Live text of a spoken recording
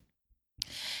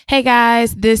Hey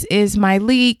guys, this is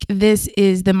Myleik. This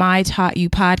is the My Taught You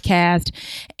podcast.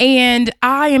 And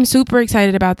I am super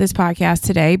excited about this podcast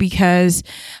today because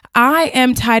I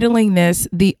am titling this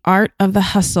The Art of the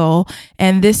Hustle.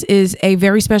 And this is a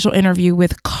very special interview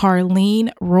with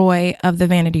Carlene Roy of the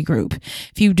Vanity Group.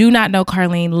 If you do not know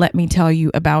Carlene, let me tell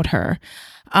you about her.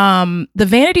 The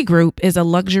Vanity Group is a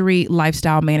luxury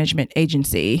lifestyle management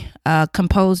agency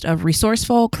composed of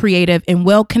resourceful, creative, and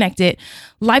well-connected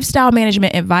lifestyle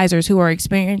management advisors who are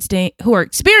experienced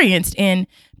in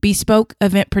bespoke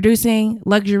event producing,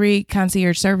 luxury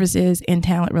concierge services, and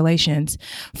talent relations.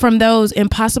 From those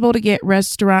impossible to get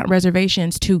restaurant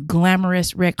reservations to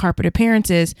glamorous red carpet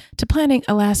appearances to planning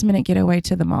a last minute getaway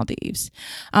to the Maldives.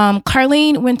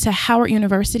 Carlene went to Howard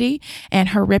University, and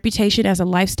her reputation as a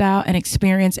lifestyle and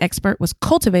experience expert was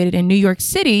cultivated in New York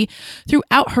City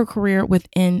throughout her career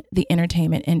within the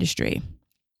entertainment industry.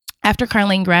 After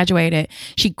Carlene graduated,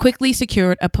 she quickly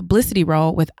secured a publicity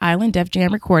role with Island Def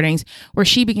Jam Recordings, where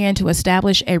she began to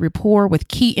establish a rapport with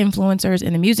key influencers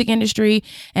in the music industry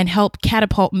and help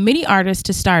catapult many artists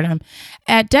to stardom.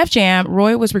 At Def Jam,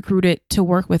 Roy was recruited to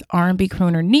work with R&B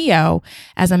crooner Ne-Yo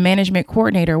as a management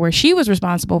coordinator, where she was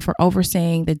responsible for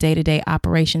overseeing the day-to-day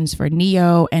operations for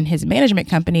Ne-Yo and his management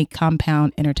company,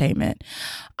 Compound Entertainment.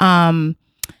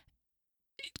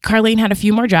 Carlene had a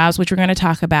few more jobs, which we're going to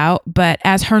talk about, but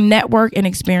as her network and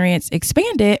experience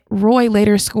expanded, Roy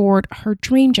later scored her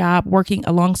dream job working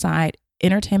alongside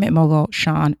entertainment mogul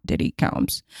Sean Diddy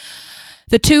Combs.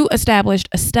 The two established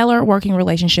a stellar working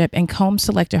relationship, and Combs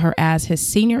selected her as his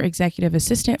senior executive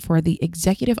assistant for the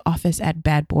executive office at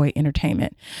Bad Boy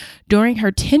Entertainment. During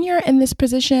her tenure in this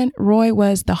position, Roy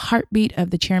was the heartbeat of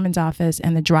the chairman's office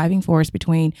and the driving force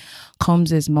between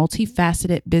Combs's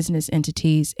multifaceted business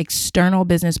entities, external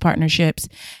business partnerships,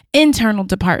 internal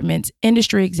departments,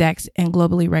 industry execs, and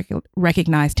globally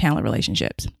recognized talent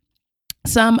relationships.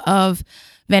 Some of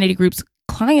Vanity Group's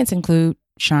clients include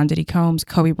Sean Diddy Combs,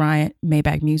 Kobe Bryant,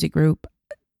 Maybach Music Group.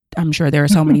 I'm sure there are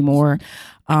so many more.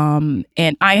 And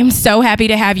I am so happy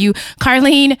to have you.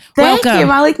 Carlene, welcome. Thank you,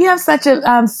 Myleik. You have such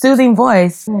a soothing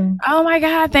voice. Oh my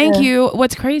God, thank you.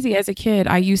 What's crazy, as a kid,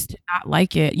 I used to not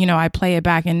like it. You know, I play it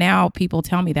back and now people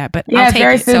tell me that, but Yeah, I'll take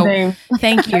very it. soothing. So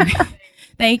thank you.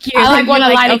 Thank you. I like when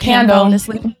I light a candle. I'm falling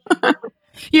asleep.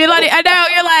 You light it. I know.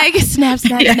 You're like, snap,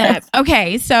 snap, Yes. snap.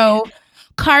 Okay, so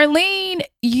Carlene,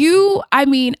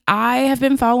 I have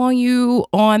been following you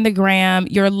on the gram.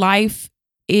 Your life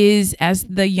is, as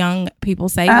the young people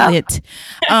say, lit.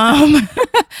 Tell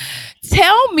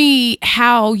me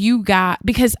how you got,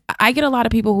 because I get a lot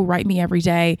of people who write me every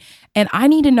day, and I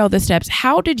need to know the steps.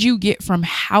 How did you get from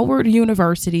Howard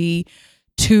University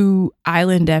to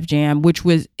Island Def Jam, which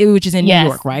is in New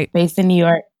York, right? Based in New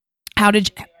York. How did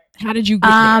you get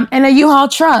there? In a U-Haul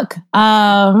truck.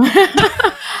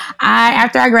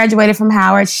 After I graduated from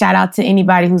Howard, shout out to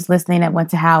anybody who's listening that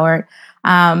went to Howard.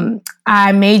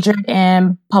 I majored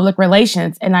in public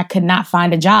relations and I could not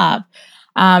find a job.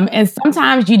 And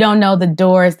sometimes you don't know the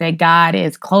doors that God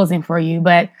is closing for you,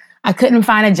 but I couldn't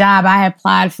find a job. I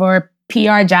applied for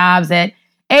PR jobs at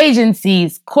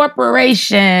agencies,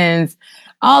 corporations,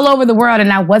 all over the world,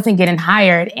 and I wasn't getting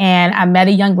hired. And I met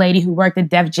a young lady who worked at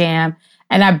Def Jam,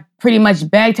 and I pretty much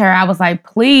begged her. I was like,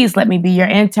 please let me be your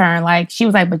intern. Like, she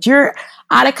was like, but you're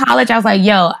out of college. I was like,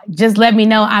 yo, just let me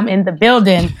know I'm in the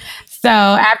building. So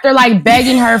after like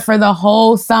begging her for the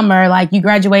whole summer, like, you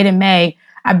graduate in May,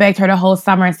 I begged her the whole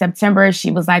summer. In September, she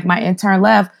was like, my intern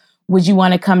left. Would you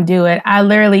want to come do it? I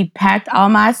literally packed all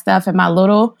my stuff in my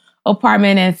little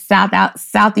apartment in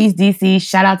Southeast DC.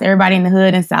 Shout out to everybody in the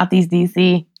hood in Southeast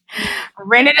DC.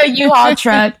 Rented a U-Haul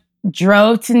truck,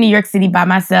 drove to New York City by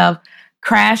myself,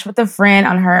 crashed with a friend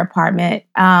on her apartment,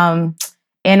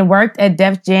 and worked at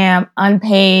Def Jam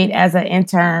unpaid as an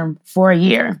intern for a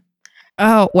year.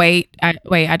 Oh, wait. I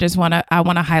want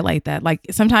to highlight that. Like,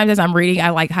 sometimes as I'm reading,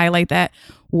 I like highlight that.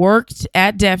 Worked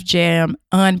at Def Jam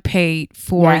unpaid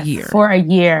for a year. For a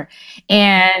year.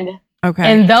 And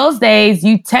okay, in those days,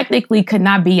 you technically could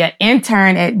not be an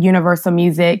intern at Universal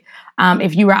Music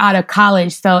if you were out of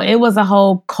college. So it was a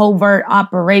whole covert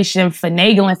operation,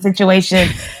 finagling situation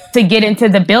to get into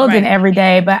the building every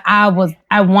day. But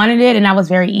I wanted it, and I was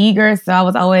very eager. So I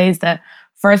was always the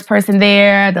first person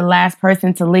there, the last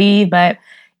person to leave. But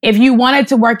if you wanted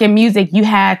to work in music, you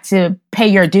had to pay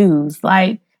your dues,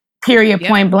 like, period,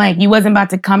 point blank. You wasn't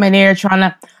about to come in there trying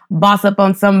to boss up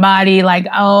on somebody like,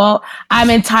 oh, I'm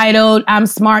entitled, I'm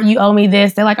smart, you owe me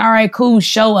this. They're like, all right, cool,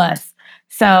 show us.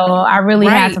 So I really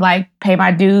had to like pay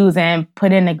my dues and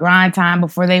put in the grind time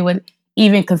before they would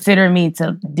even consider me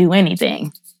to do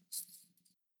anything.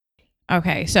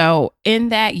 Okay, so in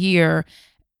that year,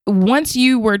 once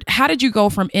how did you go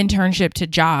from internship to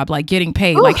job, like getting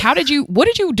paid? Ooh. Like, what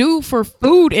did you do for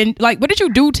food and like, what did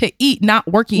you do to eat not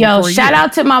working? Yo, for a shout year?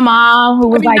 out to my mom who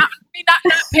was not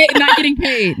getting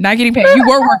paid. You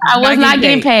were working. I was not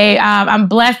getting paid. I'm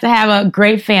blessed to have a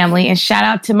great family. And shout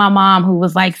out to my mom who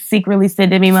was like secretly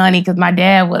sending me money because my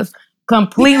dad was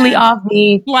completely off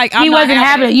me. Like, he wasn't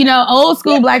having it. You know, old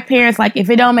school Black parents, like if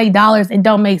it don't make dollars, it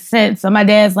don't make sense. So my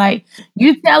dad's like,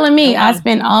 you telling me I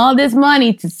spent all this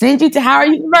money to send you to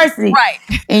Howard University. Right.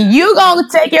 And you gonna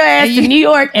take your ass to New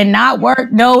York and not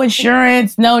work, no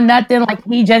insurance, no nothing. Like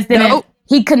he just didn't,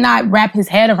 he could not wrap his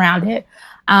head around it.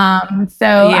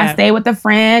 I stayed with a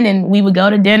friend and we would go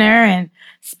to dinner and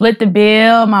split the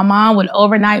bill. My mom would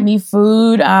overnight me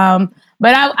food.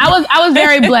 But I was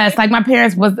very blessed. Like my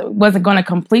parents wasn't going to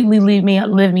completely leave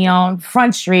me on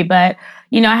Front Street, but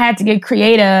you know, I had to get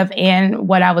creative in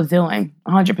what I was doing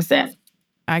 100%.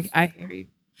 I hear you.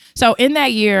 So in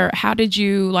that year, how did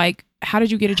you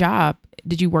get a job?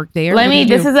 Did you work there?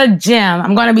 This is a gem.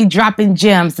 I'm going to be dropping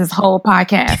gems this whole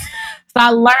podcast. So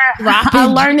I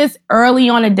learned this early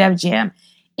on at Def Jam.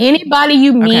 Anybody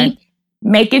you meet,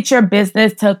 make it your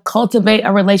business to cultivate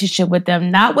a relationship with them.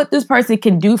 Not what this person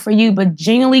can do for you, but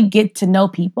genuinely get to know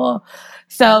people.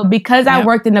 So because I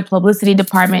worked in the publicity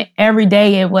department, every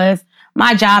day it was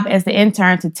my job as the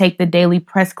intern to take the daily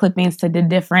press clippings to the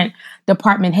different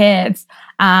department heads.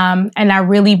 And I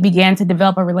really began to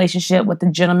develop a relationship with a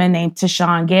gentleman named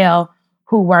Tashawn Gale,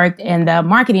 who worked in the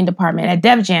marketing department at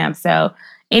Def Jam. So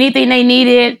anything they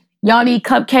needed, y'all need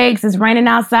cupcakes, it's raining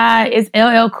outside, it's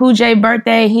LL Cool J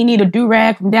birthday, he need a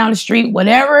do-rag from down the street,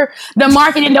 whatever the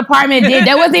marketing department did.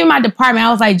 That wasn't even my department. I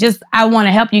was like, I want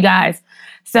to help you guys.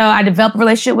 So I developed a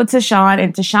relationship with Tashawn,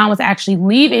 and Tashawn was actually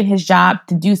leaving his job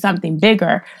to do something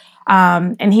bigger.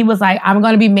 And he was like, I'm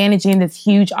going to be managing this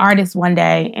huge artist one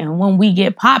day. And when we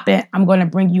get popping, I'm going to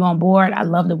bring you on board. I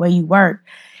love the way you work.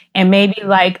 And maybe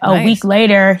like a week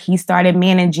later, he started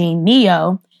managing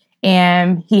Neo.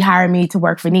 And he hired me to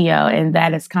work for Neo, and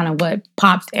that is kind of what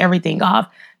pops everything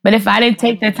off. But if I didn't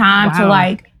take the time to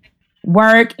like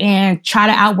work and try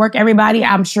to outwork everybody,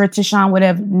 I'm sure Tashawn would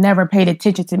have never paid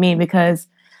attention to me because,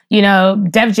 you know,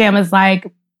 Def Jam is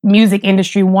like music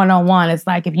industry 101. It's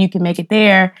like if you can make it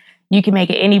there, you can make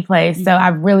it any place. So I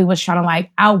really was trying to like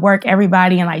outwork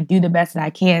everybody and like do the best that I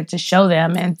can to show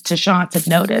them. And Tashawn took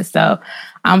notice. So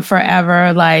I'm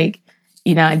forever like,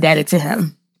 you know, indebted to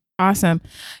him. Awesome.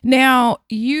 Now,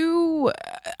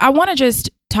 I want to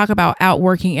just talk about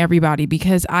outworking everybody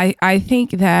because I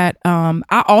think that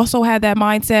I also had that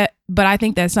mindset, but I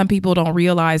think that some people don't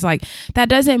realize like that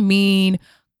doesn't mean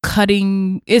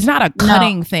cutting. It's not a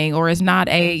cutting thing, or it's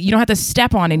not you don't have to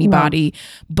step on anybody,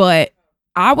 but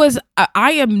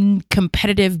I am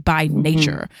competitive by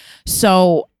nature.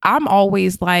 So I'm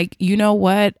always like, you know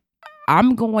what?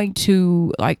 I'm going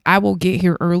to like, I will get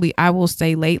here early. I will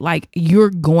stay late. Like you're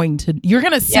going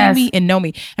to see me and know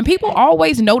me. And people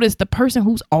always notice the person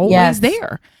who's always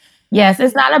there. Yes.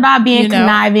 It's not about being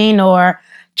conniving or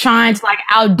trying to like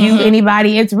outdo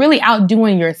anybody. It's really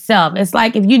outdoing yourself. It's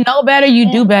like, if you know better,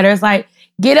 you do better. It's like,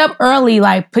 get up early,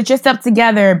 like put yourself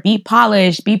together, be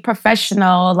polished, be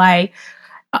professional, like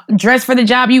dress for the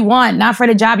job you want, not for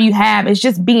the job you have. It's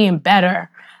just being better.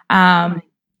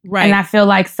 Right. And I feel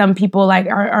like some people like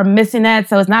are missing that.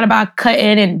 So it's not about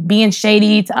cutting and being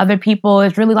shady to other people.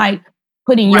 It's really like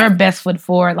putting your best foot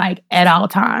forward, like at all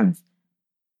times.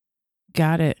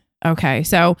 Got it. Okay.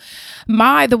 So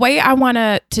the way I want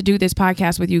to do this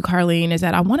podcast with you, Carlene, is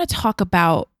that I want to talk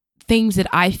about things that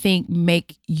I think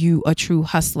make you a true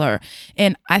hustler.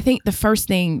 And I think the first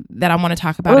thing that I want to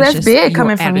talk about is just big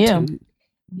coming attitude. From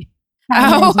you.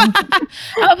 Oh,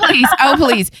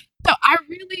 please. So I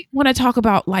really want to talk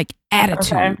about like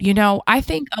attitude. Okay. You know, I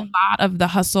think a lot of the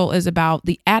hustle is about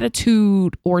the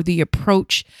attitude or the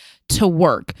approach to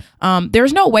work.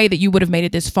 There's no way that you would have made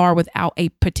it this far without a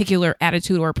particular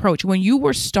attitude or approach. When you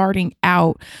were starting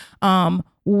out,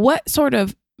 what sort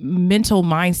of mental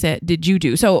mindset did you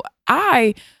do? So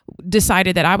I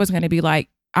decided that I was going to be like,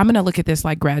 I'm going to look at this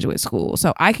like graduate school.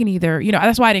 So I can either, you know,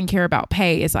 that's why I didn't care about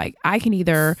pay. It's like, I can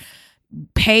either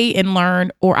pay and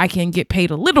learn, or I can get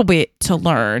paid a little bit to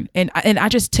learn. And I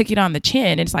just took it on the chin.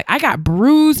 And it's like, I got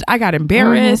bruised, I got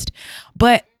embarrassed,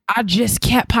 but I just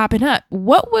kept popping up.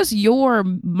 What was your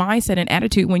mindset and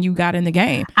attitude when you got in the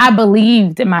game? I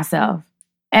believed in myself.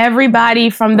 Everybody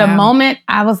from the moment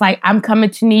I was like, I'm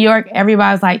coming to New York,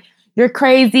 everybody was like, you're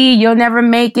crazy. You'll never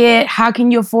make it. How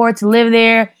can you afford to live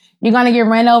there? you're going to get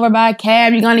ran over by a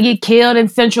cab. You're going to get killed in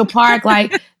Central Park.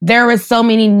 Like, there were so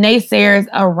many naysayers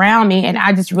around me. And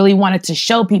I just really wanted to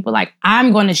show people, like,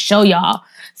 I'm going to show y'all.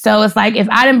 So it's like, if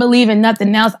I didn't believe in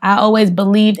nothing else, I always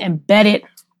believed and bet it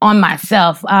on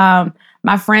myself.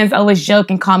 My friends always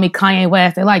joke and call me Kanye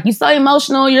West. They're like, you're so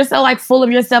emotional. You're so like full of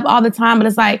yourself all the time. But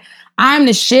it's like, I'm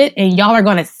the shit and y'all are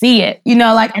going to see it, you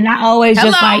know, like, and I always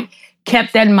just like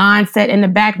kept that mindset in the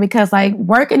back because like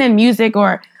working in music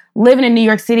or living in New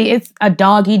York City, it's a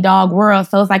dog-eat-dog world.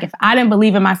 So it's like, if I didn't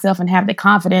believe in myself and have the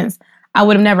confidence, I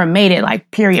would have never made it, like,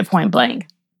 period, point blank.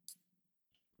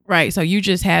 Right. So you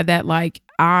just had that, like,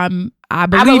 I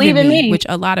believe in me, which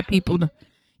a lot of people,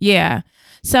 yeah.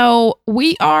 So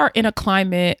we are in a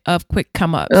climate of quick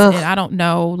come ups. And I don't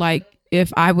know, like,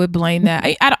 if I would blame that.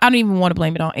 I don't even want to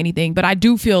blame it on anything, but I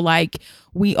do feel like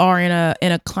we are in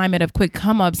a climate of quick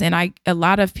come ups. And I get a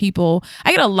lot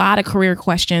of career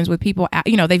questions with people,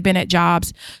 you know, they've been at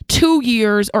jobs 2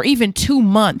 years or even 2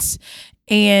 months.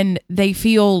 And they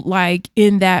feel like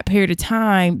in that period of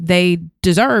time, they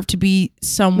deserve to be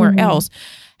somewhere else.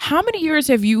 How many years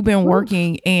have you been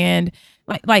working, and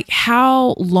like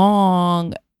how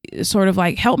long, sort of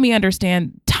like, help me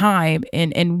understand time,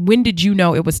 and when did you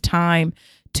know it was time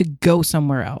to go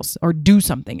somewhere else or do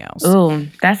something else? Oh,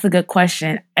 that's a good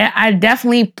question. I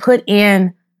definitely put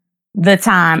in the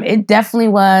time. It definitely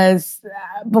was,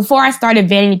 before I started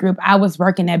Vanity Group, I was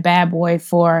working at Bad Boy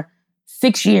for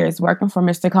 6 years, working for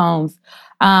Mr. Combs.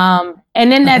 And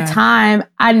in that time,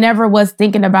 I never was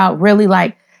thinking about really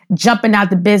like jumping out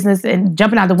the business and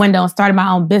jumping out the window and starting my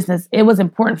own business. It was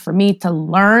important for me to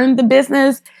learn the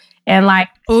business and like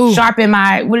sharpen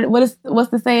my, what's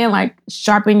the saying? Like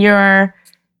sharpen your,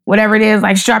 whatever it is,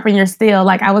 like sharpen your steel.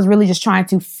 Like I was really just trying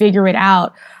to figure it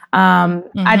out.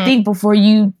 I think before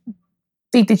you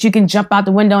think that you can jump out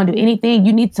the window and do anything,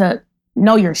 you need to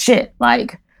know your shit.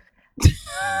 Like,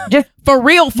 just for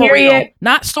real,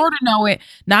 not sort of know it,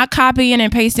 not copying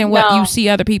and pasting what you see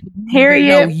other people do.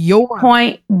 Period.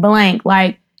 Point blank.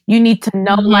 Like you need to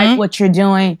know like what you're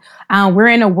doing. We're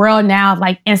in a world now of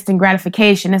like instant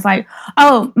gratification. It's like,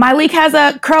 oh, my leak has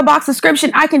a curl box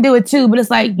subscription. I can do it too. But it's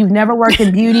like, you've never worked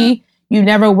in beauty. You've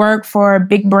never worked for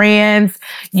big brands.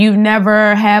 You've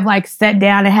never have like sat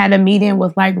down and had a meeting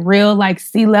with like real like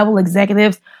C-level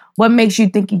executives. What makes you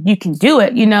think you can do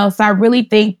it? You know, so I really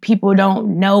think people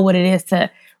don't know what it is to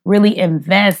really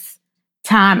invest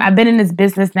time. I've been in this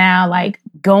business now, like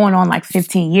going on like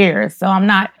 15 years. So I'm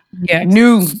not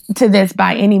new to this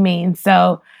by any means.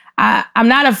 So I'm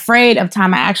not afraid of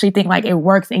time. I actually think like it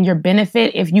works in your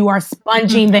benefit if you are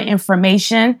sponging the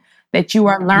information that you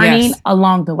are learning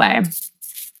along the way.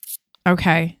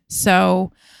 Okay.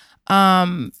 So,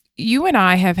 you and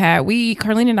I have had,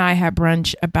 Carlene and I had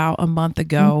brunch about a month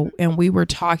ago, and we were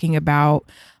talking about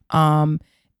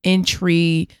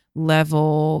entry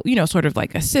level, you know, sort of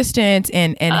like assistants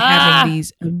and having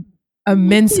these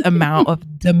immense amount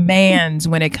of demands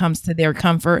when it comes to their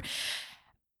comfort.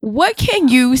 What can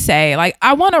you say? Like,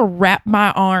 I want to wrap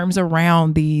my arms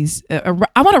around these.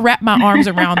 I want to wrap my arms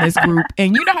around this group.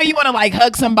 And you know how you want to like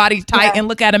hug somebody tight and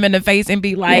look at them in the face and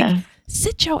be like,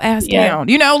 sit your ass down.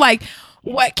 You know, like,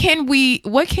 what can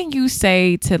you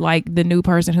say to like the new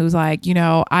person who's like, you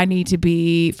know, I need to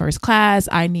be first class.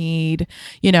 I need,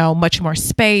 you know, much more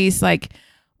space. Like,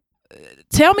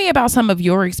 tell me about some of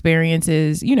your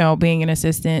experiences, you know, being an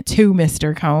assistant to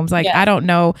Mr. Combs. Like, I don't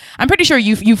know. I'm pretty sure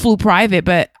you flew private,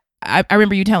 but I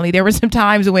remember you telling me there were some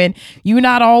times when you're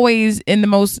not always in the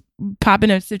most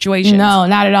popular situations. No,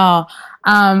 not at all.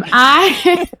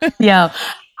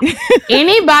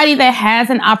 Anybody that has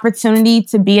an opportunity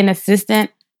to be an assistant,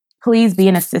 please be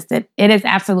an assistant. It is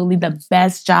absolutely the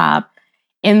best job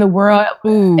in the world.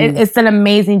 It's an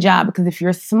amazing job because if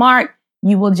you're smart,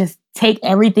 you will just take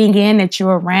everything in that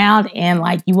you're around and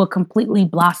like you will completely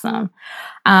blossom.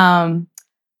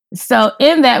 So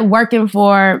in that, working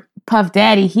for Puff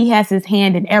Daddy, he has his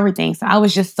hand in everything. So I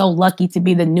was just so lucky to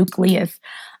be the nucleus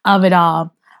of it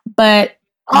all. But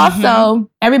also,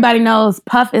 everybody knows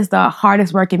Puff is the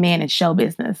hardest working man in show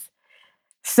business.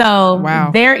 So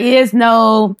there is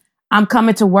no, I'm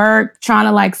coming to work trying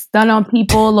to like stun on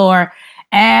people or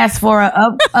ask for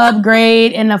an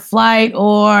upgrade in a flight,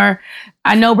 or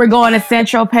I know we're going to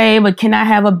Central Pay, but can I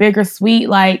have a bigger suite?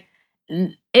 Like,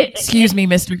 excuse me,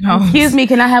 Mr. Combs. Excuse me,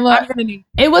 can I have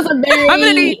it was a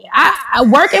very,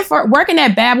 working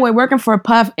at Bad Boy, working for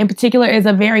Puff in particular is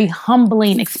a very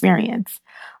humbling experience.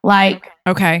 Like,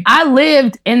 I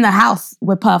lived in the house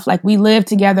with Puff. Like, we lived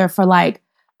together for like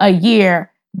a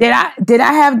year. Did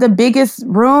I have the biggest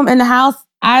room in the house?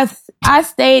 I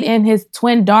stayed in his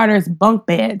twin daughter's bunk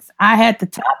beds. I had the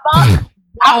top bunk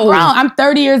I'm grown. I'm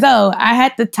 30 years old. I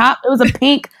had the top. It was a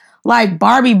pink like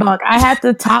Barbie bunk. I had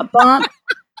the top bunk.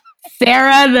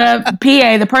 Sarah, the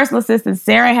PA, the personal assistant,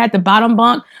 Sarah had the bottom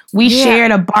bunk. We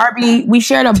shared a Barbie. We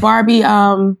shared a Barbie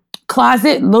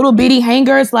closet, little bitty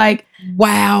hangers. Like,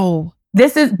 wow.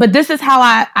 This is how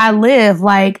I live.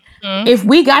 Like, if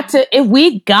we got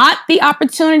the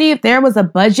opportunity, if there was a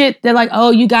budget, they're like, oh,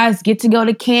 you guys get to go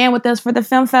to Cannes with us for the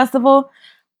film festival.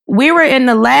 We were in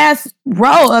the last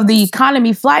row of the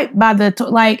economy flight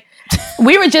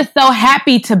we were just so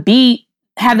happy to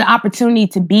have the opportunity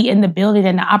to be in the building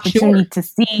and the opportunity to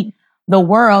see the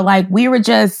world. Like, we were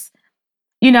just,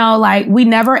 like, we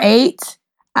never ate.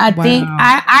 I think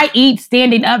I eat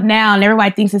standing up now, and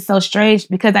everybody thinks it's so strange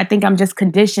because I think I'm just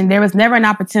conditioned. There was never an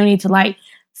opportunity to like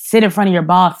sit in front of your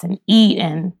boss and eat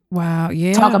and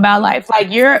talk about life. Like,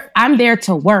 I'm there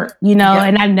to work, and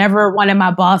I never wanted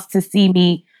my boss to see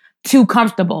me too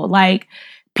comfortable. Like,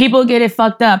 people get it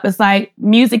fucked up. It's like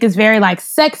music is very like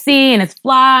sexy and it's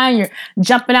flying. You're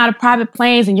jumping out of private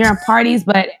planes and you're in parties.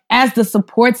 But as the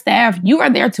support staff, you are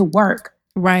there to work.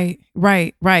 Right. So,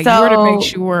 you're to make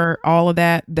sure all of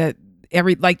that the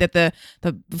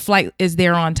flight is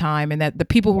there on time and that the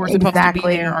people who are supposed to be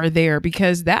there are there,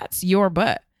 because that's your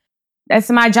butt. That's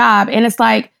my job. And it's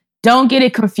like, don't get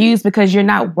it confused because you're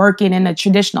not working in a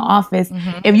traditional office.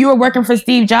 Mm-hmm. If you were working for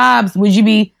Steve Jobs, would you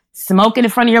be smoking in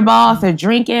front of your boss or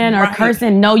drinking or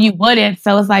cursing? No, you wouldn't.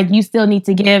 So it's like, you still need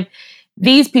to give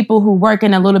these people who work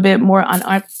in a little bit more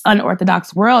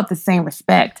unorthodox world the same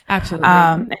respect. Absolutely.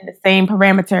 And the same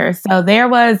parameters. So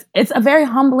it's a very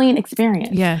humbling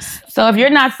experience. Yes. So if you're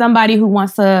not somebody who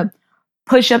wants to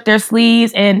push up their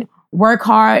sleeves and work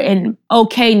hard and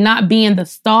not being the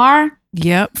star.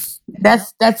 Yep.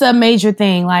 That's a major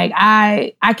thing. Like,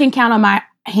 I can count on my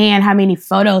hand how many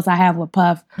photos I have with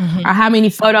Puff or how many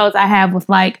photos I have with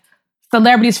like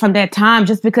celebrities from that time,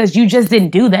 just because you just didn't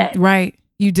do that. Right.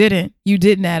 You didn't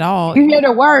at all. You're here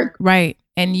to work. Right.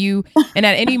 And at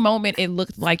any moment it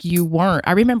looked like you weren't.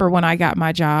 I remember when I got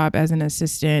my job as an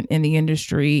assistant in the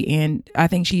industry, and I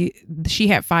think she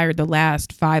had fired the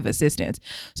last 5 assistants.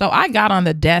 So I got on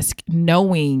the desk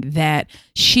knowing that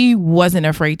she wasn't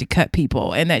afraid to cut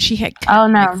people and that she had cut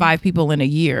like 5 people in a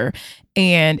year.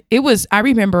 And I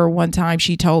remember one time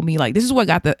she told me, like, this is what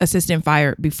got the assistant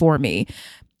fired before me,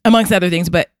 amongst other things,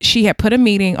 but she had put a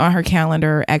meeting on her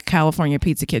calendar at California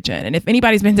Pizza Kitchen. And if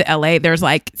anybody's been to LA, there's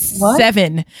like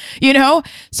 7,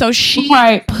 So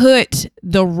she put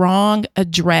the wrong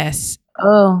address.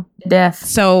 Oh, death.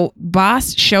 So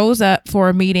boss shows up for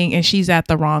a meeting and she's at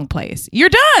the wrong place. You're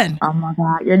done. Oh my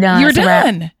God, you're done. You're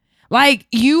done. Like,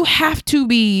 you have to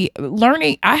be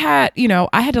learning. I had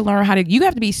to learn you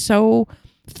have to be so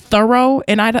thorough.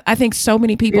 And I think so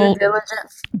many people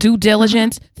due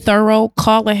diligence, thorough,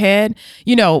 call ahead,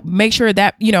 make sure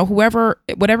that,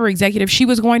 whatever executive she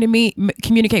was going to meet,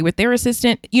 communicate with their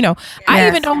assistant, I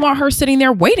even don't want her sitting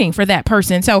there waiting for that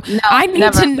person. So I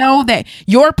need to know that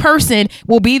your person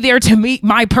will be there to meet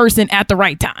my person at the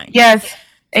right time. Yes.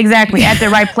 Exactly. At the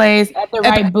right place, at the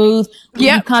right booth. When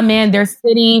you come in, they're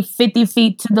sitting 50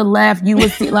 feet to the left. You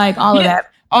would see like all of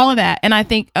that. All of that. And I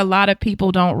think a lot of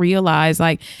people don't realize,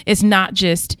 like, it's not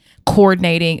just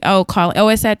coordinating.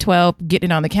 It's at 12,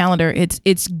 getting it on the calendar.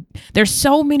 There's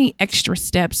so many extra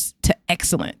steps to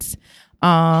excellence.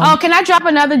 Can I drop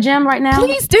another gem right now?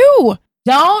 Please do.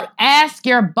 Don't ask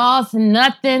your boss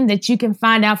nothing that you can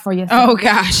find out for yourself. Oh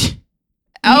gosh.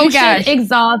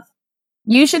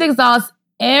 You should exhaust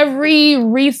every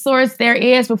resource there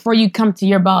is before you come to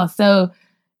your boss. So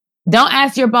don't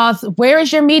ask your boss, where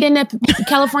is your meeting at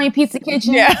California Pizza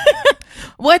Kitchen? Yeah.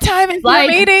 What time is your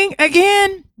meeting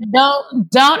again?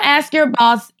 Don't ask your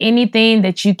boss anything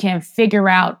that you can figure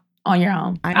out on your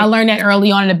own. I learned that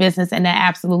early on in the business, and that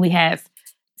absolutely has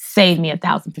saved me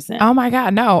 1,000%. Oh my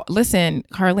God. No, listen,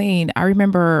 Carlene, I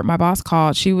remember my boss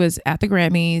called. She was at the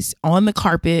Grammys on the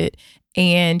carpet,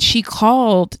 and she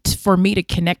called for me to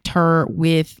connect her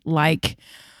with like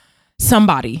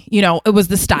somebody, it was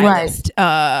the stylist,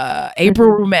 April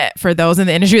Rumette, for those in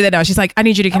the industry that know. She's like, I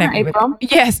need you to connect me with April.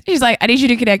 Yes. She's like, I need you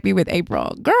to connect me with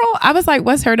April. Girl, I was like,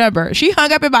 what's her number? She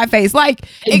hung up in my face. Like,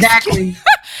 exactly.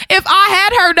 If I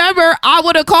had her number, I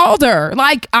would have called her.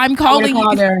 Like, I'm calling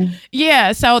you.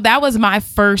 Yeah. So that was my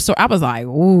first. So I was like,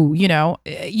 ooh,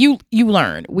 you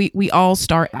learn. We all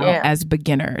start out as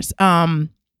beginners.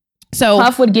 So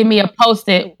Puff would give me a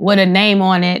Post-it with a name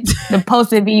on it. The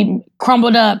Post-it be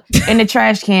crumbled up in the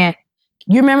trash can.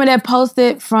 You remember that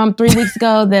Post-it from 3 weeks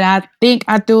ago that I think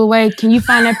I threw away? Can you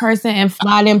find that person and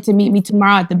fly them to meet me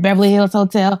tomorrow at the Beverly Hills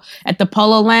Hotel at the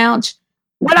Polo Lounge?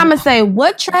 What I'm gonna say?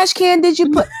 What trash can did you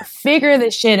put? Figure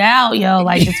this shit out, yo.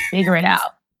 Like, just figure it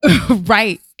out.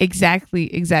 Right. Exactly.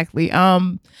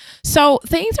 So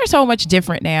things are so much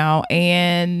different now.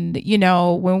 And,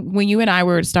 when you and I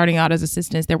were starting out as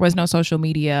assistants, there was no social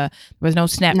media, there was no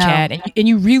Snapchat, No. and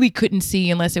you really couldn't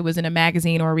see, unless it was in a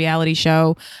magazine or a reality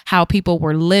show, how people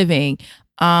were living.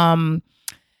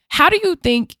 How do you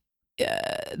think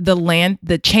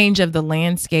the change of the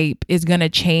landscape is going to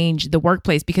change the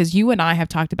workplace? Because you and I have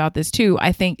talked about this too.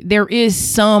 I think there is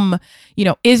some,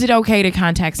 is it okay to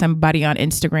contact somebody on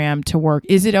Instagram to work?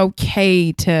 Is it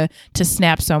okay to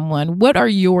snap someone? What are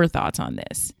your thoughts on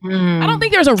this? I don't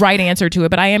think there's a right answer to it,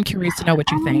 but I am curious to know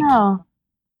what you think.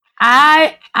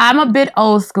 I'm a bit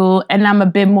old school, and I'm a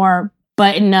bit more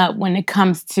button up when it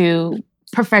comes to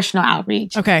professional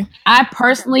outreach. Okay. I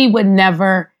personally would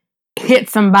never hit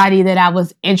somebody that I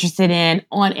was interested in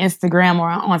on Instagram or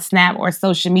on Snap or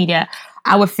social media.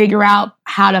 I would figure out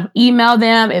how to email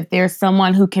them if there's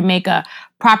someone who can make a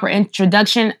proper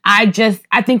introduction. I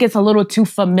think it's a little too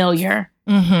familiar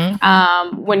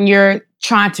when you're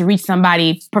trying to reach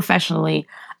somebody professionally.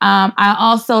 I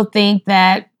also think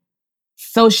that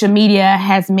social media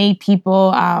has made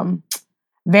people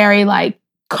very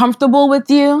comfortable with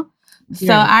you. Yeah.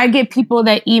 So I get people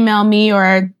that email me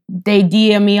or they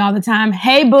DM me all the time.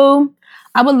 Hey, boo,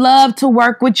 I would love to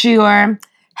work with you. Or,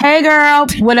 hey, girl,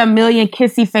 with a million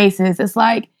kissy faces. It's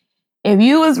like, if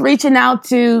you was reaching out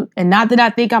to, and not that I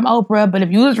think I'm Oprah, but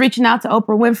if you was reaching out to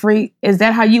Oprah Winfrey, is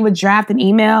that how you would draft an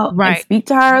email and speak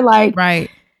to her? Right.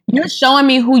 You're showing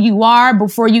me who you are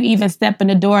before you even step in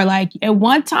the door. Like, at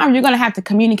one time, you're going to have to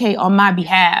communicate on my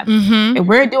behalf. Mm-hmm. If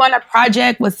we're doing a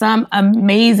project with some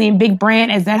amazing big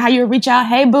brand, is that how you reach out?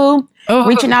 Hey, boo,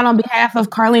 reaching out on behalf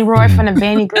of Carlene Roy from the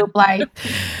Vanny Group.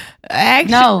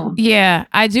 Actually, no. Yeah,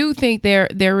 I do think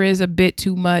there is a bit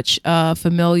too much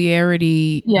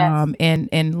familiarity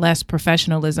and less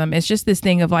professionalism. It's just this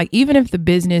thing of even if the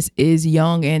business is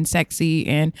young and sexy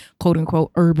and quote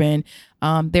unquote urban,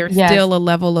 there's still a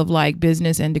level of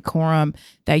business and decorum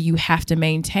that you have to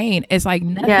maintain. It's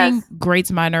nothing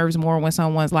grates my nerves more when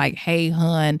someone's like, hey,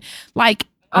 hun,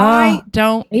 I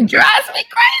don't. It drives me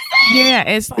crazy. Yeah,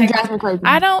 it drives me crazy.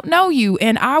 I don't know you,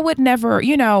 and I would never.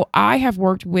 I have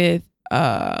worked with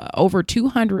over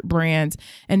 200 brands,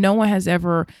 and no one has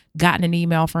ever gotten an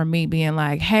email from me being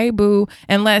like, "Hey, boo,"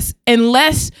 unless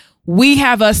we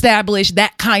have established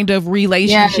that kind of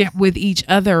relationship with each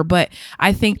other. But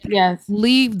I think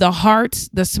leave the hearts,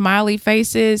 the smiley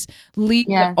faces, leave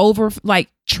the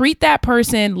treat that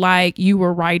person like you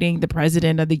were writing the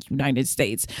president of the United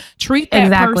States. Treat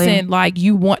that person like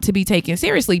you want to be taken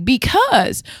seriously,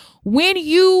 because when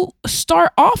you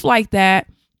start off like that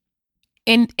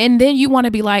and then you want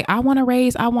to be like, I want to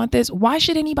raise, I want this. Why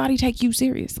should anybody take you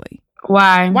seriously?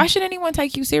 Why should anyone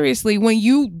take you seriously when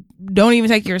you don't even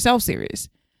take yourself serious?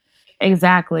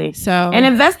 Exactly. And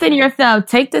invest in yourself.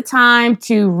 Take the time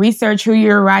to research who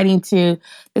you're writing to.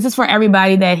 This is for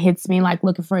everybody that hits me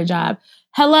looking for a job.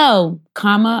 Hello,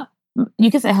 comma.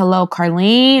 You can say hello,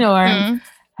 Carlene, or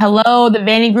hello, the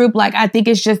Vanny Group. I think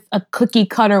it's just a cookie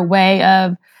cutter way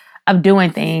of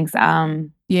doing things.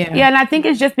 And I think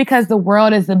it's just because the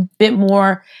world is a bit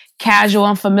more casual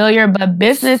and familiar, but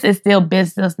business is still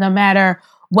business, no matter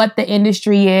what the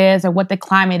industry is or what the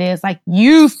climate is.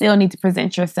 You still need to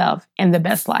present yourself in the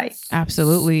best light.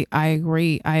 Absolutely. I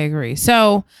agree.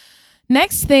 So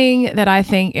next thing that I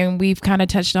think, and we've kind of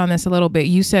touched on this a little bit,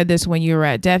 you said this when you were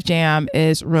at Def Jam,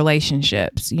 is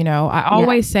relationships. I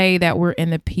always say that we're in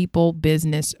the people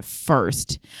business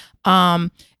first.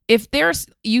 You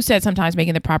said sometimes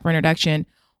making the proper introduction,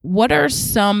 what are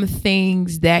some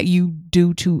things that you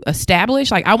do to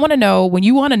establish? I want to know, when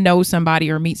you want to know somebody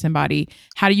or meet somebody,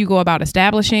 how do you go about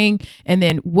establishing? And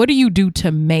then what do you do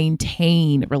to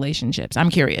maintain relationships? I'm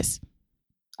curious.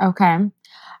 Okay.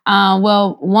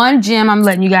 Well, one gym, I'm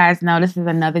letting you guys know, this is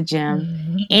another gym.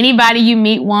 Mm-hmm. Anybody you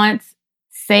meet once,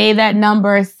 say that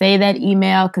number, say that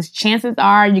email, because chances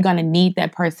are you're going to need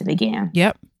that person again.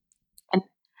 Yep.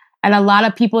 And a lot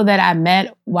of people that I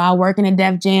met while working at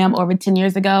Def Jam over 10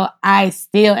 years ago, I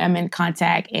still am in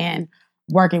contact and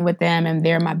working with them, and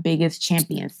they're my biggest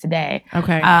champions today.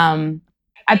 Okay.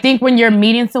 I think when you're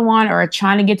meeting someone or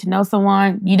trying to get to know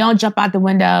someone, you don't jump out the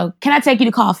window. Can I take you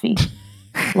to coffee?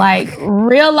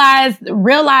 Realize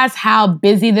how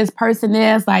busy this person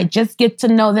is. Just get to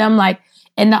know them.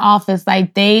 In the office,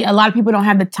 a lot of people don't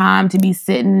have the time to be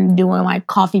sitting doing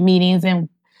coffee meetings and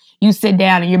you sit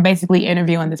down and you're basically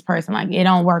interviewing this person. It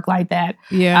don't work like that.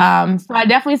 Yeah. So I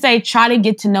definitely say try to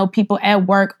get to know people at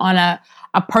work on a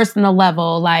personal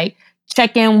level.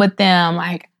 Check in with them.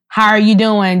 how are you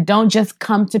doing? Don't just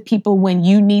come to people when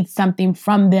you need something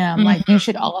from them. Mm-hmm. Like you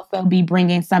should also be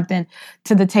bringing something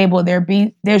to the table.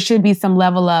 There should be some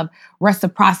level of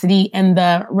reciprocity in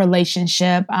the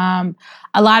relationship. A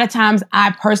lot of times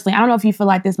I don't know if you feel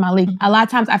like this, Malik. Mm-hmm. A lot of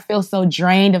times I feel so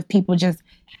drained of people just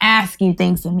asking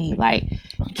things of me. Like,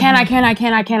 can I?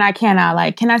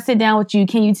 Like, can I sit down with you?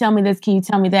 Can you tell me this? Can you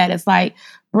tell me that? It's like,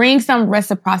 bring some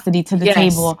reciprocity to the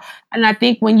table. And I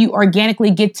think when you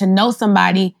organically get to know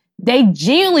somebody, they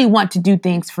genuinely want to do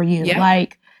things for you. Yeah.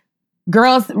 Like,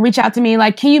 girls reach out to me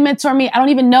like, can you mentor me? I don't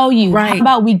even know you. Right. How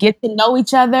about we get to know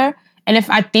each other? And if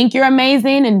I think you're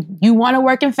amazing and you want to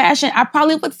work in fashion, I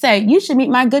probably would say, you should meet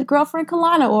my good girlfriend,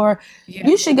 Kalana, or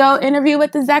you should go interview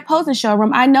at the Zach Posen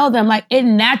showroom. I know them. Like, it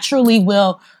naturally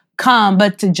will come,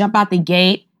 but to jump out the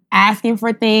gate asking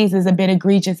for things is a bit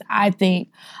egregious, I think.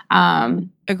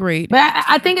 Agreed. But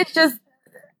I think it's just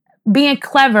being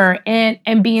clever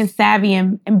and being savvy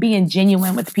and being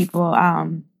genuine with people.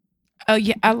 Oh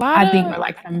yeah, I think are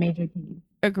like some major keys.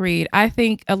 Agreed. I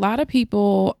think a lot of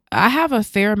people, I have a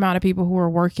fair amount of people who are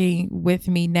working with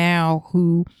me now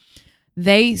who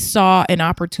they saw an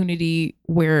opportunity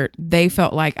where they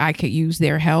felt like I could use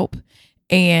their help.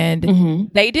 And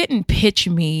they didn't pitch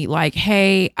me like,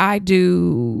 hey, I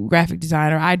do graphic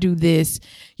design or I do this,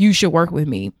 you should work with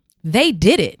me. They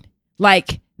did it.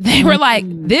 Like, they were like,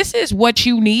 this is what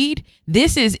you need.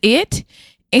 This is it.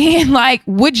 And like,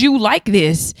 would you like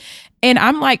this? And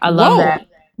I'm like, I love that.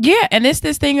 Yeah. And it's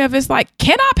this thing of, it's like,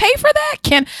 can I pay for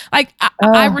that?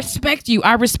 I respect you.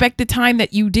 I respect the time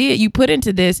that you put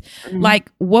into this.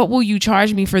 Like, what will you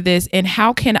charge me for this? And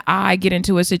how can I get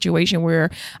into a situation where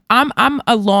I'm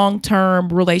a long-term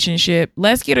relationship?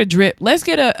 Let's get a drip. Let's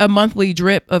get a monthly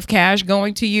drip of cash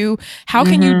going to you. How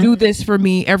can you do this for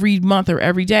me every month or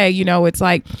every day? You know, it's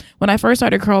like when I first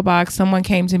started Curlbox, someone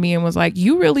came to me and was like,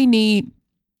 you really need,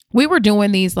 we were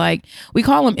doing these, like, we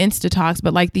call them Insta Talks,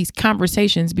 but like these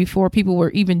conversations before people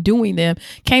were even doing them,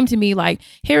 came to me like,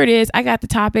 here it is. I got the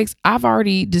topics. I've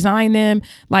already designed them.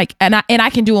 Like, and I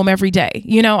can do them every day.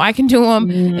 You know, I can do them.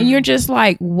 And you're just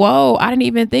like, whoa, I didn't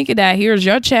even think of that. Here's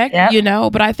your check, you know,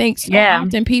 but I think so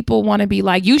often people want to be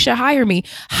like, you should hire me.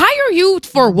 Hire you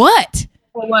for what?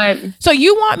 For what? So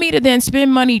you want me to then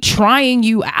spend money trying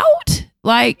you out?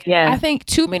 Like, I think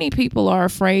too many people are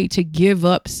afraid to give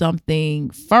up something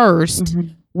first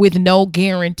with no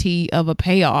guarantee of a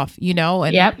payoff, you know?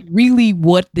 And really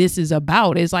what this is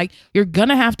about is like, you're going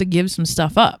to have to give some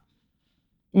stuff up.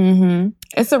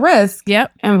 It's a risk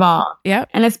involved.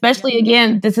 And especially,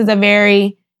 again, this is a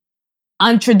very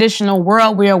untraditional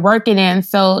world we are working in.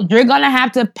 So you're going to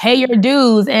have to pay your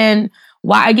dues. And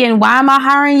why am I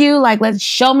hiring you? Like, let's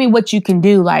show me what you can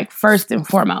do, like, first and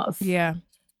foremost. Yeah.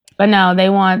 But no, they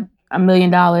want $1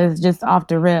 million just off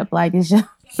the rip. Like, it's just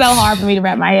so hard for me to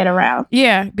wrap my head around.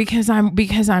 Yeah, because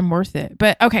I'm worth it.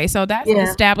 But okay, so that's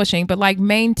establishing, but like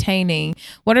maintaining,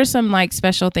 what are some like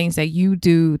special things that you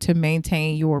do to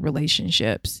maintain your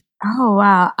relationships? Oh,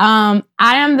 wow. I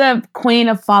am the queen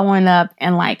of following up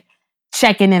and like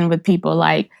checking in with people,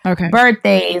 like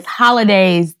birthdays,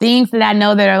 holidays, things that I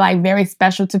know that are like very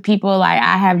special to people. Like,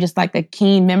 I have just like a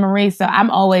keen memory. So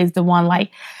I'm always the one like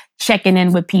checking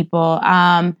in with people.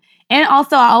 And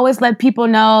also I always let people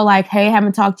know like, hey,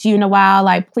 haven't talked to you in a while.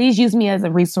 Like, please use me as a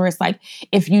resource, like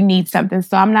if you need something.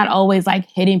 So I'm not always like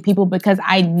hitting people because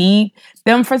I need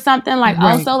them for something. Like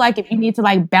also like if you need to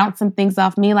like bounce some things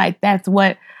off me, like that's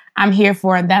what I'm here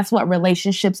for. And that's what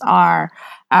relationships are.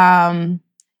 And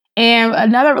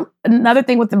another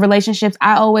thing with the relationships,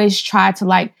 I always try to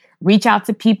like reach out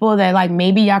to people that like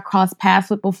maybe y'all crossed paths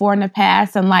with before in the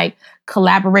past and like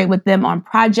collaborate with them on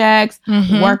projects,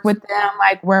 work with them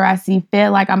like where I see fit.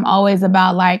 Like, I'm always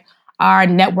about like our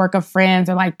network of friends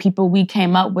or like people we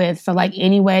came up with. So like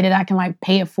any way that I can like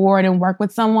pay it forward and work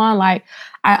with someone, like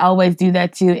I always do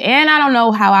that too. And I don't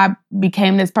know how I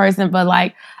became this person, but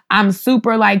like I'm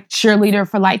super like cheerleader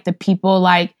for like the people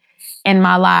like in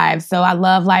my life. So I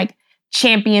love like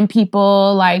champion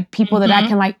people, like people that I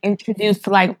can like introduce to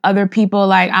like other people.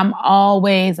 Like, I'm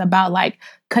always about like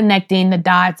connecting the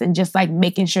dots and just like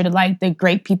making sure that like the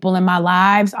great people in my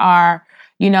lives are,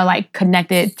 you know, like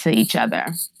connected to each other.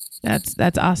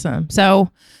 That's awesome.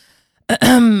 So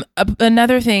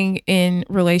another thing in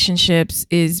relationships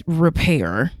is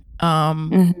repair.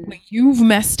 When you've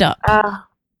messed up,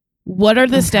 what are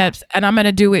the steps? And I'm going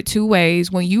to do it two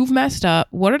ways. When you've messed up,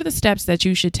 what are the steps that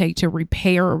you should take to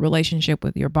repair a relationship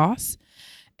with your boss?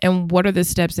 And what are the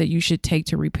steps that you should take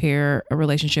to repair a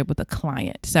relationship with a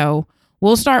client? So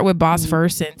we'll start with boss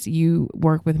first, since you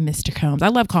work with Mr. Combs. I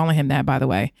love calling him that, by the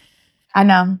way. I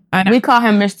know. We call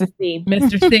him Mr. C.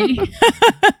 Mr. C.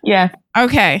 Yeah.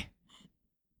 Okay.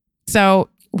 So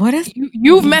what is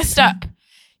you've messed up.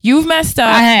 You've messed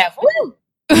up. I have. Woo.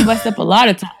 I messed up a lot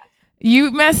of times.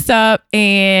 You messed up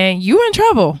and you in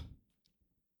trouble.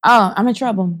 Oh, I'm in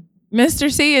trouble.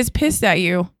 Mr. C is pissed at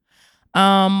you.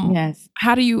 Yes.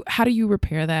 How do you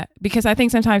repair that? Because I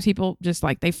think sometimes people just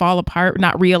like they fall apart,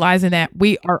 not realizing that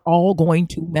we are all going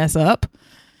to mess up.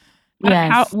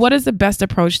 Yes. What is the best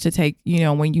approach to take,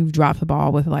 when you drop the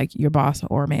ball with like your boss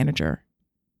or manager?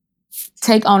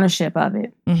 Take ownership of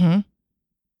it. Mm-hmm.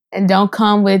 And don't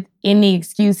come with any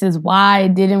excuses why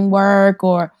it didn't work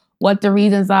or what the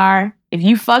reasons are. If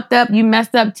you fucked up, you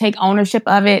messed up, take ownership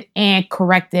of it and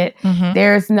correct it. Mm-hmm.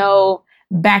 There's no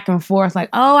back and forth like,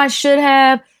 oh, I should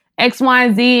have X, Y,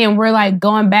 and Z. And we're like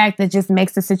going back. That just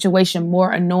makes the situation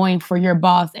more annoying for your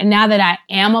boss. And now that I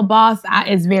am a boss,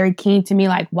 it's very keen to me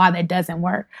like why that doesn't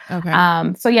work.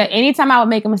 Okay. So yeah, anytime I would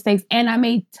make a mistake, and I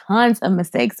made tons of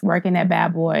mistakes working at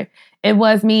Bad Boy, it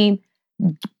was me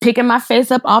picking my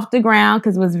face up off the ground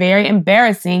because it was very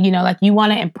embarrassing. Like you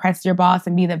want to impress your boss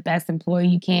and be the best employee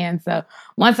you can. So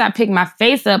once I picked my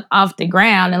face up off the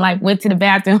ground and like went to the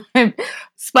bathroom and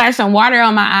splashed some water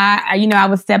on my eye, I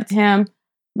would step to him,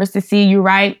 Mr. C, you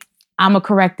right. I'm going to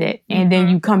correct it. And then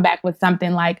you come back with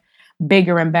something like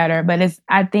bigger and better. But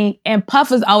and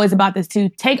Puff is always about this too.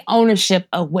 Take ownership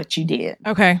of what you did.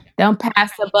 Okay. Don't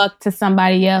pass the buck to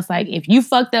somebody else. Like if you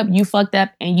fucked up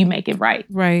and you make it right.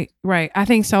 Right. I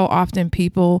think so often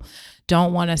people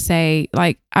don't want to say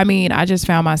I just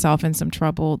found myself in some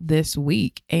trouble this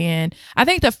week. And I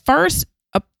think the first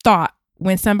thought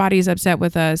when somebody's upset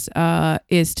with us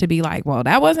is to be like, well,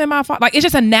 that wasn't my fault. Like, it's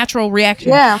just a natural reaction.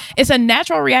 Yeah. It's a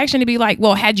natural reaction to be like,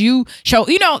 well, had you show,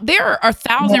 there are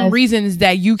 1,000 reasons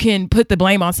that you can put the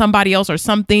blame on somebody else or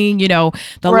something,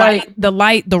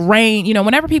 light, the rain,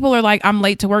 whenever people are like, I'm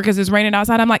late to work because it's raining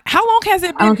outside. I'm like, how long has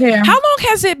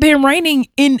it been raining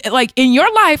in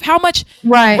your life? How much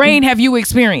rain have you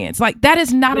experienced? Like, that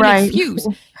is not an excuse.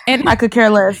 And I could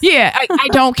care less. Yeah, I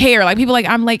don't care. Like people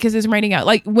I'm late because it's raining out.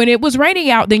 Like when it was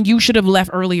raining out, then you should have left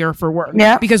earlier for work.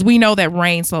 Yeah. Because we know that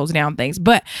rain slows down things.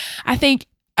 But I think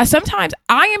sometimes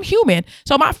I am human.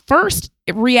 So my first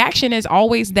reaction is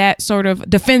always that sort of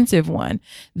defensive one.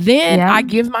 Then I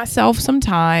give myself some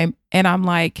time and I'm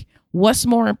like, what's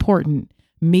more important?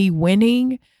 Me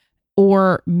winning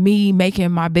or me making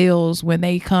my bills when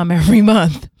they come every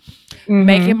month? Mm-hmm.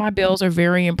 Making my bills are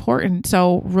very important.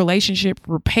 So relationship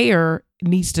repair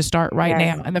needs to start right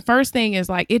now. And the first thing is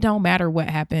like, it don't matter what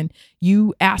happened.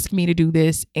 You asked me to do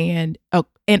this and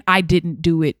I didn't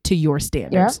do it to your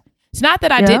standards. Yeah. It's not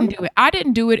that I didn't do it. I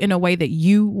didn't do it in a way that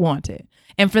you wanted.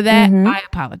 And for that, I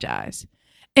apologize.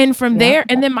 And from there,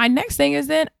 and then my next thing is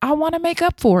then I want to make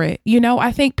up for it.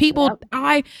 I think people,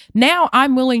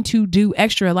 I'm willing to do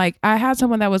extra. Like I had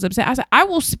someone that was upset. I said, I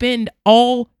will spend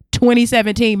all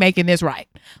 2017 making this right.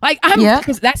 Like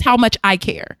because that's how much I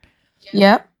care.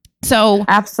 Yep. So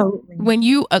absolutely. When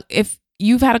if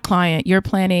you've had a client, you're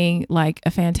planning like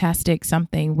a fantastic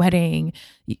wedding,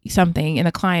 something, and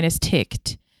the client is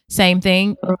ticked. Same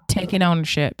thing, taking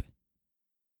ownership.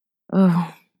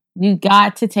 Oh, you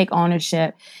got to take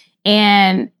ownership.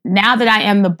 And now that I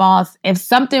am the boss, if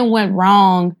something went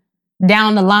wrong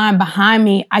down the line behind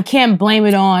me, I can't blame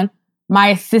it on my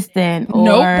assistant or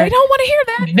they don't want to hear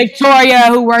that. Victoria,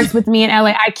 who works with me in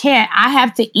LA. I can't. I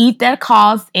have to eat that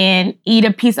cost and eat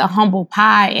a piece of humble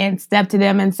pie and step to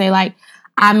them and say, like,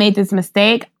 I made this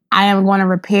mistake. I am going to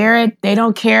repair it. They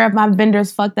don't care if my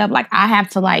vendor's fucked up. Like, I have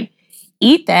to, like,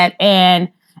 eat that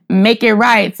and make it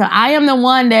right. So I am the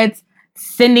one that's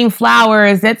sending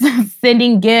flowers, that's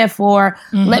sending gift, or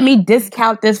let me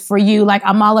discount this for you. Like,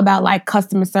 I'm all about, like,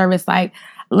 customer service. Like,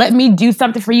 let me do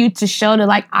something for you to show that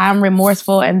like I'm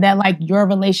remorseful and that like your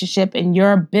relationship and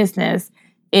your business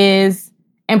is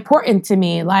important to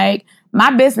me. Like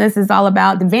my business is all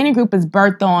about, the Vayner Group is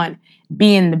birthed on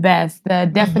being the best.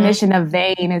 The definition of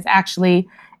vain is actually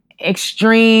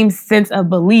extreme sense of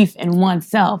belief in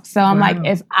oneself. So I'm like,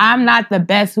 if I'm not the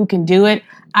best who can do it,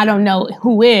 I don't know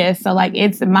who is. So like,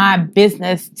 it's my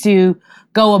business to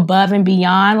go above and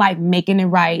beyond, like making it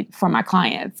right for my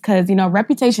clients. Cause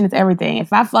reputation is everything.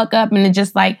 If I fuck up and it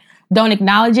just like don't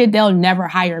acknowledge it, they'll never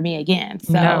hire me again.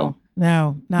 So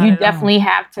no, not you at definitely all.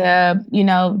 have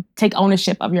to, take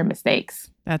ownership of your mistakes.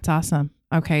 That's awesome.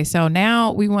 Okay. So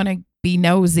now we want to be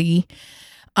nosy.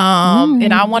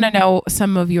 And I want to know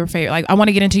some of your favorite, like I want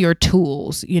to get into your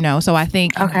tools, so I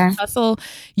think Hustle,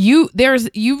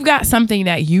 you've got something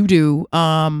that you do,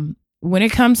 when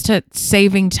it comes to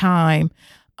saving time.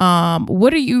 What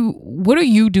do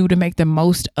you do to make the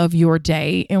most of your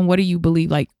day? And what do you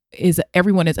believe, like,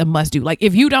 everyone is a must do. Like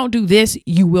if you don't do this,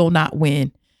 you will not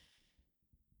win.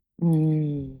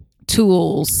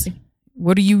 Tools.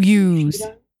 What do you use?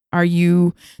 Are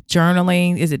you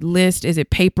journaling? Is it list? Is it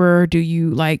paper? Do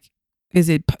you is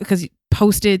it because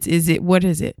Post-its? What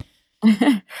is it?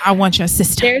 I want your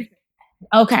system.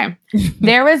 Okay.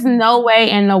 There is no way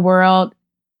in the world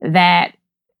that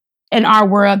in our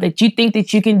world that you think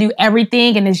that you can do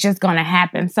everything and it's just going to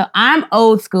happen. So I'm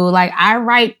old school. Like I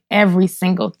write every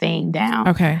single thing down.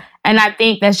 Okay. And I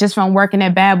think that's just from working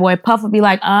at Bad Boy. Puff would be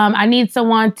like, I need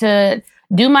someone to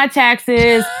do my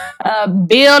taxes,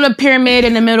 build a pyramid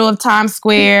in the middle of Times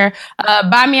Square,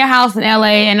 buy me a house in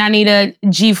LA, and I need a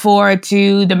G4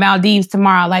 to the Maldives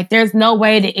tomorrow. Like there's no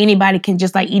way that anybody can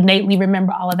just like innately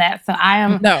remember all of that. So I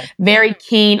am very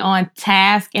keen on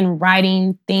task and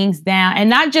writing things down, and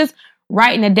not just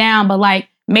writing it down, but like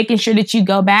making sure that you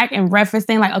go back and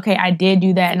referencing like, okay, I did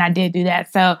do that and I did do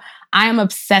that. So I am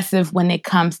obsessive when it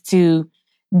comes to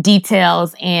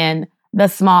details and the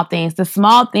small things. The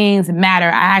small things matter,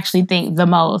 I actually think, the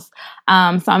most.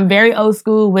 So I'm very old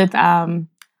school with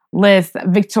lists.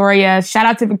 Victoria, shout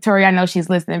out to Victoria. I know she's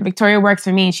listening. Victoria works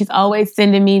for me and she's always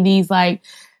sending me these like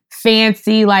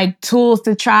fancy like tools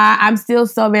to try. I'm still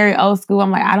so very old school.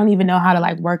 I'm like, I don't even know how to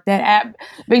like work that app.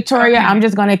 Victoria, okay. I'm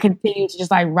just going to continue to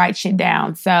just like write shit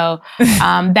down. So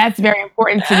that's very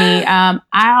important to me.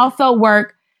 I also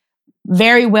work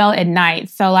very well at night.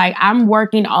 So like I'm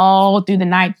working all through the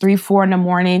night, 3, 4 in the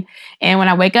morning. And when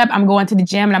I wake up, I'm going to the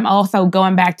gym and I'm also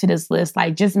going back to this list,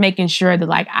 like just making sure that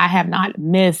like I have not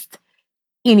missed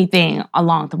anything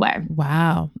along the way.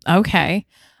 Wow. Okay.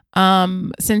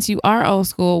 Since you are old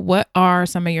school, what are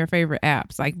some of your favorite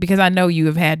apps? Like, because I know you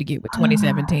have had to get with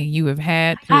 2017. You have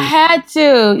had to. I had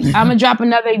to. I'm going to drop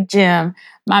another gem.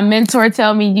 My mentor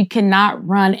told me you cannot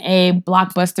run a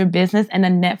blockbuster business in a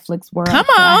Netflix world. Come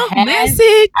on,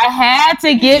 message. I had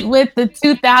to get with the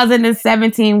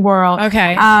 2017 world.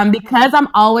 Okay. Because I'm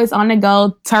always on the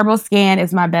go, TurboScan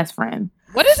is my best friend.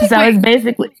 What is it? So it's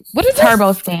basically what is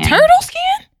TurboScan.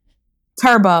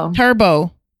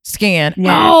 Turbo Scan.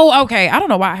 Yeah. Oh, okay. I don't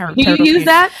know why I heard. Do you use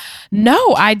that?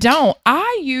 No, I don't.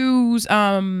 I use.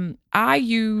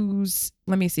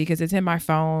 Let me see, because it's in my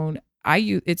phone.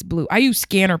 It's blue. I use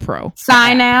Scanner Pro.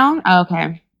 Sign Now.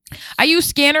 Okay. I use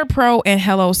Scanner Pro and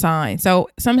HelloSign. So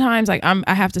sometimes like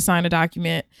I have to sign a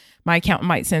document. My accountant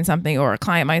might send something or a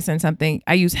client might send something.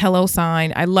 I use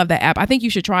HelloSign. I love that app. I think you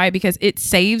should try it because it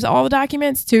saves all the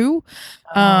documents too.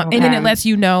 And then it lets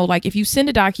you know, like if you send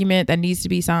a document that needs to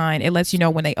be signed, it lets you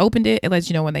know when they opened it. It lets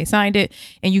you know when they signed it.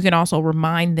 And you can also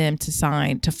remind them to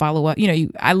sign, to follow up.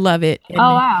 I love it. And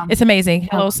wow. It's amazing.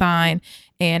 HelloSign.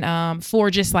 And for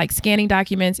just like scanning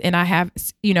documents, and I have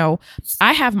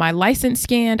my license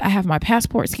scanned, I have my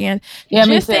passport scanned,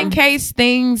 just in case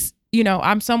things,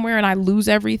 I'm somewhere and I lose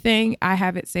everything, I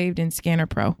have it saved in Scanner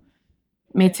Pro.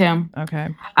 Me too. Okay.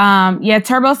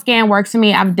 TurboScan works for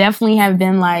me. I've definitely have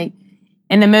been like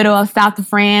in the middle of south of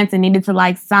France and needed to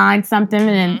like sign something and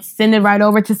then send it right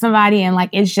over to somebody. And like,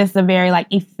 it's just a very like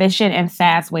efficient and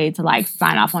fast way to like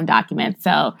sign off on documents.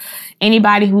 So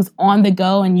anybody who's on the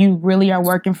go and you really are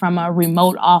working from a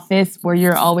remote office where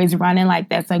you're always running, like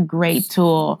that's a great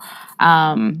tool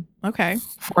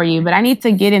for you. But I need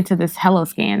to get into this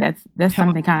HelloScan. That's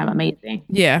something kind of amazing.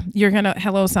 Yeah. You're going to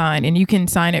HelloSign and you can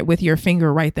sign it with your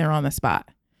finger right there on the spot.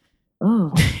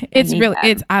 Oh,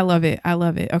 I love it. I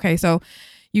love it. Okay, so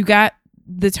you got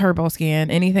the TurboScan.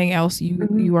 Anything else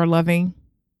you are loving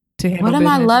to handle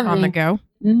business on the go?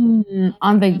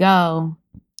 On the go.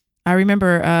 I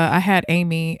remember I had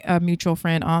Amy, a mutual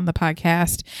friend, on the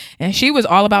podcast, and she was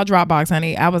all about Dropbox,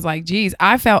 honey. I was like, geez,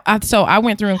 so I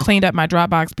went through and cleaned up my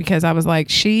Dropbox because I was like,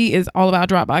 she is all about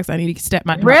Dropbox. I need to step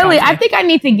my Dropbox. Really? I think I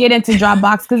need to get into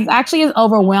Dropbox because it actually is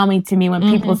overwhelming to me when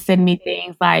people send me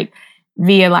things like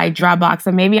via like Dropbox.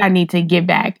 So maybe I need to get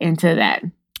back into that.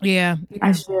 Yeah.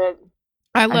 I should.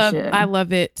 I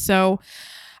love it. So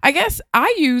I guess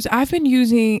I've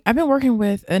been working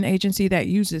with an agency that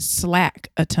uses Slack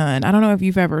a ton. I don't know if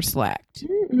you've ever Slacked,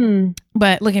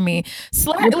 but look at me.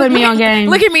 Slack, put me on game.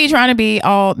 Look at me trying to be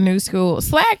all new school.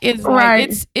 Slack is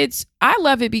like, I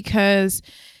love it because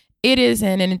it is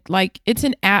it's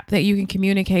an app that you can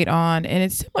communicate on, and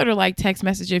it's similar to like text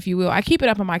message, if you will. I keep it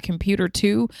up on my computer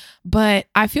too, but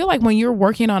I feel like when you're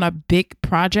working on a big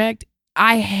project,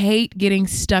 I hate getting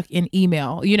stuck in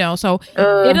email, so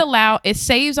it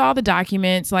saves all the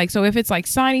documents. Like, so if it's like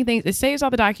signing things, it saves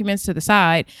all the documents to the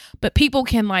side, but people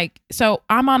can so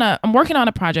I'm working on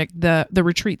a project, the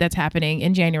retreat that's happening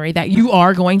in January that you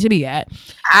are going to be at.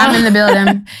 I'm in the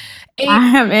building.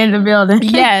 I am in the building.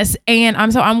 Yes. And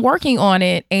I'm working on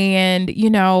it. And,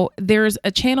 there's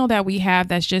a channel that we have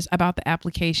that's just about the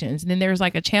applications. And then there's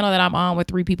like a channel that I'm on with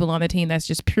 3 people on the team that's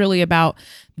just purely about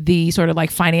the sort of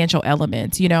like financial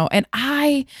elements, and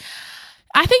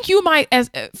I think you might, as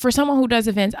for someone who does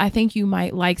events, I think you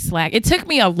might like Slack. It took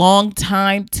me a long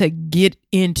time to get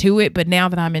into it, but now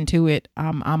that I'm into it,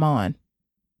 I'm on.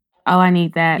 Oh, I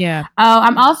need that. Yeah. Oh,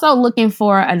 I'm also looking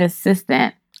for an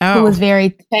assistant who is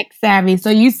very tech savvy. So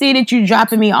you see that you're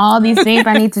dropping me all these things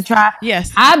I need to try.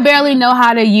 Yes. I barely know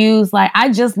how to use,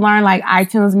 I just learned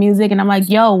iTunes Music, and I'm like,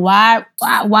 yo, why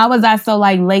was I so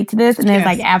late to this? And then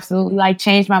it's absolutely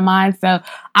changed my mind. So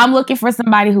I'm looking for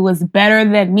somebody who is better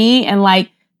than me in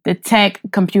the tech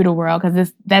computer world,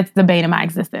 because that's the bane of my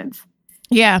existence.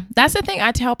 Yeah, that's the thing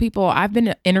I tell people. I've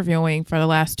been interviewing for the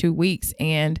last 2 weeks,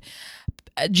 and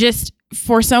just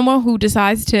for someone who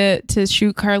decides to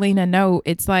shoot Carlene a note,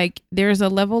 it's there's a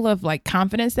level of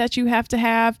confidence that you have to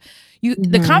have.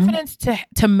 The confidence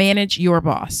to manage your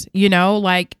boss,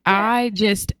 I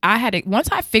had it once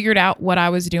I figured out what I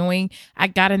was doing. I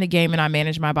got in the game and I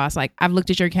managed my boss. I've looked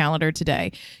at your calendar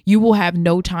today. You will have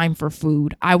no time for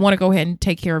food. I want to go ahead and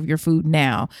take care of your food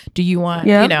now. Do you want,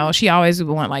 she always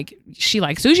want she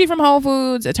likes sushi from Whole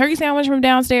Foods, a turkey sandwich from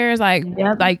downstairs.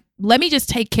 Let me just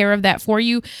take care of that for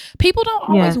you. People don't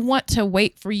always want to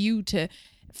wait for you to.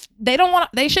 They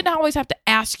shouldn't always have to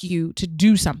ask you to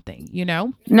do something,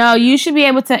 No, you should be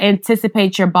able to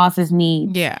anticipate your boss's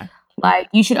needs. Yeah.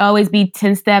 You should always be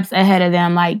 10 steps ahead of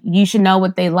them. You should know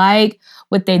what they like,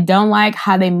 what they don't like,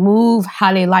 how they move,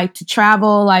 how they like to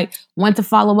travel, when to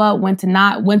follow up, when to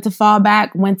not, when to fall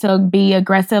back, when to be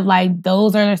aggressive.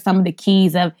 Those are some of the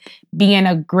keys of being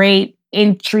a great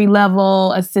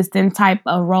entry-level assistant type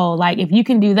of role. If you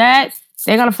can do that,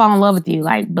 they're going to fall in love with you.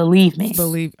 Believe me.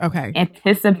 Okay.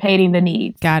 Anticipating the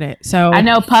needs. Got it. So I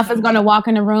know Puff is going to walk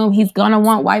in the room. He's going to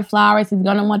want white flowers. He's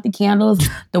going to want the candles.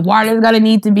 The water is going to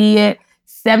need to be at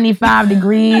 75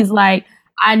 degrees.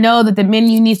 I know that the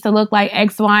menu needs to look like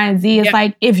X, Y, and Z.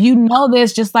 It's if you know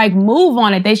this, just move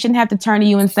on it. They shouldn't have to turn to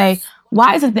you and say,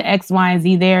 why isn't the X, Y, and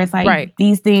Z there? It's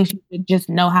these things you should just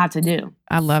know how to do.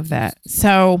 I love that.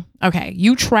 So, okay,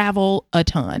 you travel a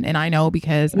ton, and I know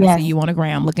because I see you on a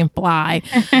gram looking fly.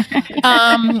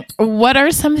 What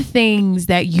are some things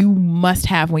that you must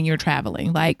have when you're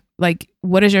traveling?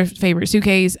 What is your favorite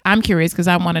suitcase? I'm curious because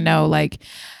I want to know,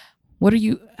 what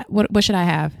should I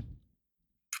have?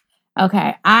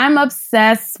 Okay, I'm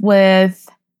obsessed with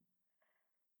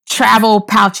travel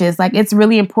pouches. It's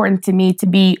really important to me to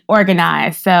be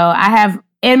organized. So I have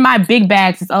in my big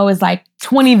bags, it's always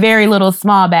 20 very little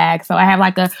small bags. So I have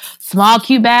a small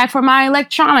cute bag for my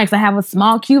electronics. I have a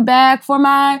small cute bag for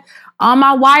all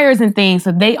my wires and things,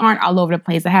 so they aren't all over the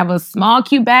place. I have a small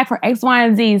cute bag for X, Y,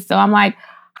 and Z. So I'm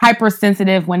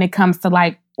hypersensitive when it comes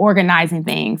to organizing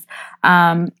things.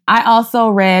 I also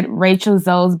read Rachel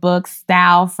Zoe's book,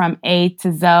 Style from A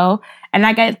to Zoe, and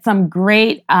I got some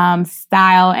great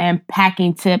style and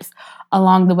packing tips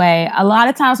along the way. A lot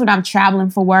of times when I'm traveling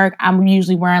for work, I'm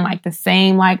usually wearing the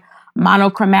same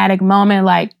monochromatic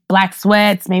moment, black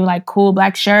sweats, maybe cool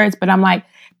black shirts, but I'm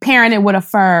pairing it with a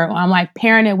fur, or I'm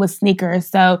pairing it with sneakers.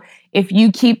 So if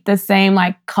you keep the same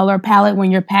color palette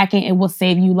when you're packing, it will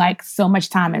save you so much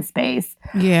time and space.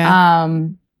 Yeah.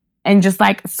 And just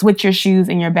switch your shoes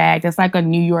in your bag. That's a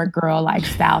New York girl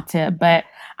style tip. But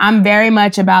I'm very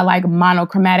much about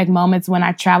monochromatic moments when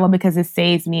I travel because it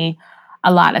saves me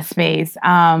a lot of space.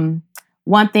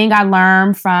 One thing I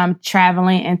learned from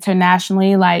traveling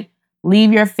internationally,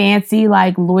 leave your fancy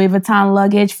Louis Vuitton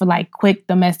luggage for quick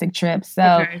domestic trips.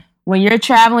 So when you're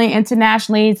traveling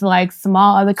internationally to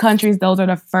small other countries, those are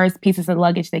the first pieces of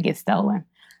luggage that get stolen.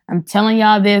 I'm telling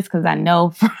y'all this because I know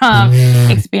from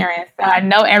experience. So I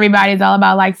know everybody's all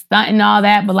about stunting and all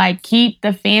that, but keep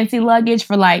the fancy luggage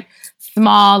for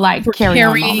small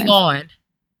carrying on.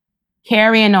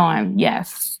 Carrying on,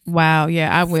 yes. Wow,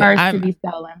 yeah, I would. First to be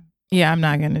stolen. Yeah, I'm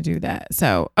not gonna do that.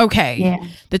 So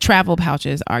the travel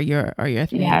pouches are your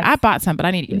thing. Yes. I bought some, but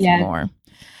I need to get some more.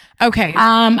 Okay.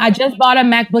 I just bought a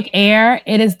MacBook Air.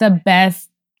 It is the best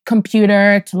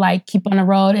computer to keep on the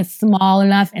road. It's small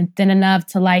enough and thin enough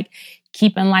to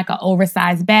keep in an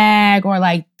oversized bag or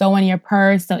throw in your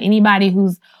purse. So anybody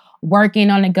who's working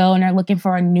on the go and they're looking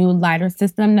for a new lighter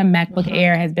system, the MacBook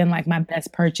Air has been my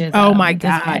best purchase. Oh my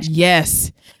God.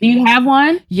 Yes. Do you have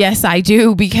one? Yes, I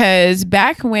do. Because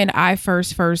back when I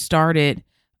first started,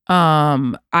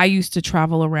 I used to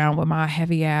travel around with my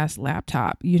heavy ass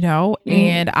laptop,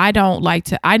 and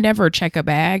I never check a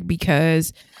bag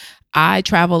because I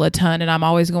travel a ton and I'm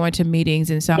always going to meetings.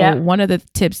 And so one of the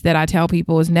tips that I tell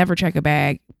people is never check a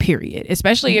bag, period,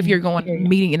 especially if you're going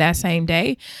meeting in that same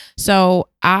day. So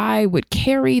I would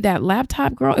carry that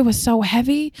laptop, girl. It was so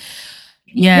heavy.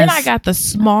 Yes. Then I got the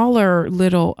smaller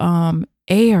little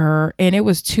Air, and it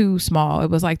was too small. It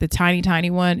was like the tiny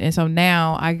one. And so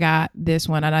now I got this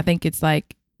one, and I think it's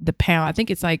like the pound. I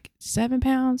think it's like 7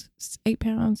 pounds, 8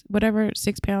 pounds, whatever,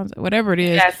 6 pounds, whatever it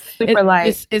is. Yes, super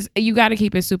light. You got to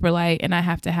keep it super light, and I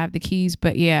have to have the keys.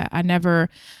 But yeah, I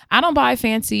don't buy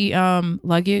fancy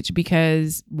luggage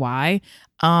because why?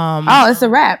 It's a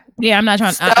wrap. Yeah, I'm not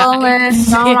trying. Stolen,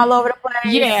 thrown all over the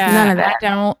place. Yeah, none of that. I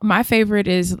don't. My favorite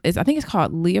is I think it's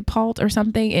called Leopold or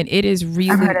something, and it is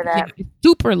really I've heard of that.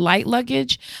 super light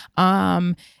luggage.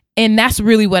 And that's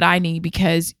really what I need,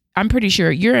 because I'm pretty sure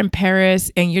you're in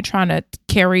Paris and you're trying to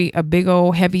carry a big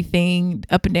old heavy thing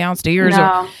up and down stairs,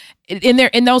 or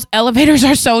in those elevators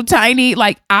are so tiny.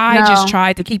 Like I just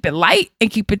tried to keep it light and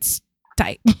keep it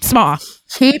tight, small.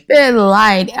 Keep it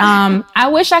light. I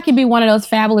wish I could be one of those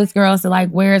fabulous girls that like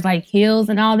wears like heels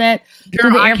and all that to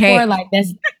the airport. Like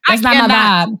that's not my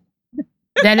vibe.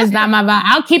 That is not my vibe.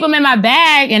 I'll keep them in my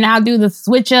bag and I'll do the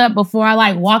switch up before I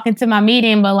like walk into my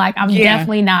meeting. But like I'm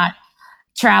definitely not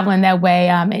traveling that way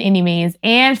in any means.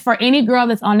 And for any girl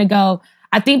that's on the go,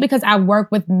 I think because I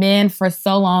work with men for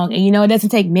so long, and it doesn't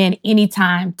take men any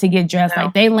time to get dressed. No.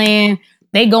 Like they land,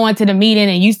 they go into the meeting,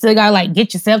 and you still gotta like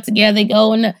get yourself together,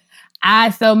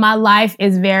 so my life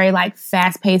is very like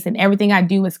fast paced, and everything I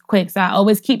do is quick. So I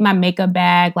always keep my makeup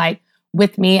bag like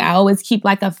with me. I always keep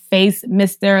like a face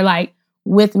mister like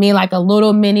with me, like a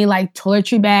little mini like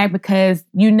toiletry bag, because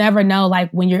you never know like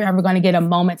when you're ever going to get a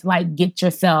moment to like get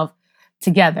yourself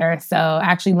together. So I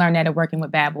actually learned that at working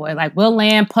with Bad Boy. Like we'll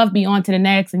land, Puff be on to the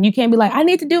next, and you can't be like, I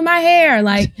need to do my hair.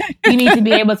 Like you need to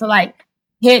be able to like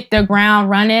hit the ground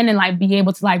running and like be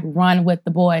able to like run with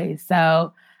the boys.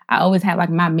 So I always have like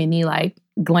my mini like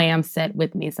glam set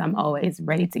with me. So I'm always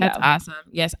ready to go. That's awesome.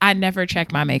 Yes. I never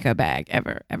check my makeup bag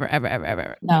ever.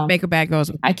 No. Makeup bag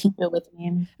goes with me. I keep it with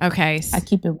me. Okay. I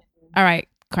keep it with me. All right,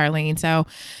 Carlene. So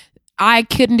I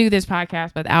couldn't do this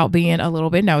podcast without being a little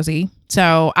bit nosy.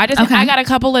 So I got a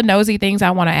couple of nosy things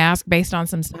I want to ask based on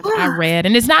some stuff I read,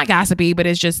 and it's not gossipy, but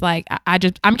it's just like,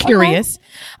 I'm curious.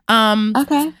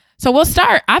 Okay. So we'll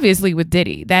start obviously with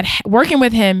Diddy. That working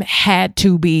with him had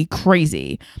to be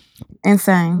crazy.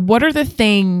 Insane. What are the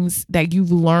things that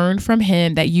you've learned from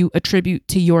him that you attribute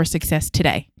to your success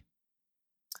today?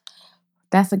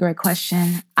 That's a great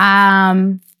question.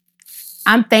 I'm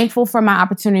thankful for my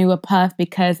opportunity with Puff,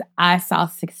 because I saw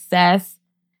success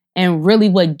and really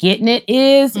what getting it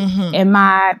is in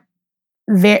my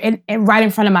right in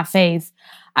front of my face.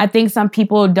 I think some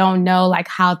people don't know like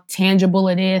how tangible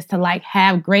it is to like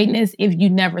have greatness if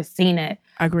you've never seen it.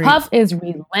 Agreed. Puff is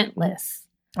relentless.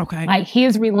 Okay. Like he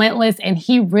is relentless, and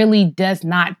he really does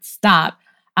not stop.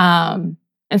 And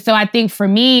so I think for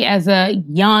me as a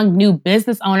young new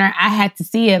business owner, I had to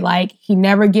see it. Like he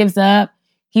never gives up.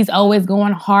 He's always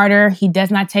going harder. He does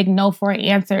not take no for an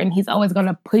answer, and he's always going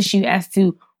to push you as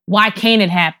to why can't it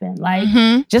happen? Like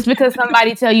just because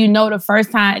somebody tell you no the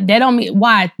first time, that don't mean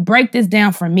why. Break this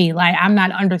down for me. Like I'm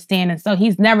not understanding. So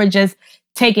he's never just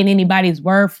taking anybody's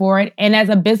word for it. And as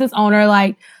a business owner,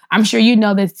 like I'm sure you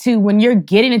know this too, when you're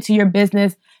getting into your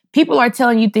business, people are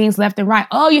telling you things left and right.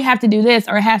 Oh, you have to do this,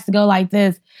 or it has to go like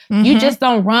this. You just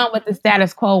don't run with the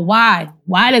status quo. Why?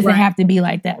 Why does it have to be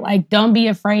like that? Like, don't be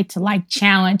afraid to like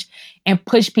challenge and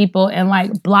push people and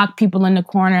like block people in the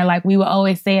corner. Like we would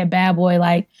always say at Bad Boy,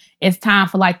 like it's time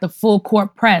for like the full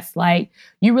court press. Like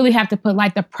you really have to put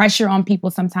like the pressure on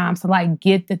people sometimes to like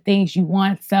get the things you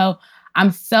want. So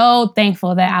I'm so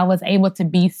thankful that I was able to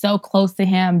be so close to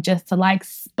him, just to like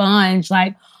sponge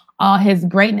like all his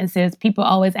greatnesses. People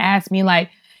always ask me like,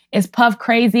 is Puff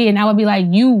crazy? And I would be like,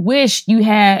 you wish you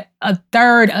had a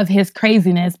third of his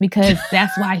craziness, because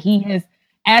that's why he is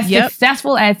as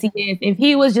successful as he is. If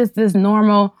he was just this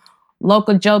normal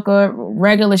local joker,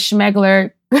 regular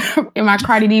schmegler in my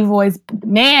Cardi D voice,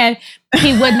 man,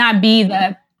 he would not be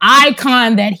the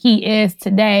icon that he is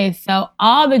today. So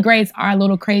all the greats are a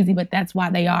little crazy, but that's why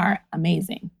they are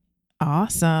amazing.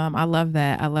 Awesome. I love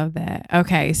that.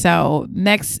 Okay. So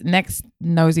next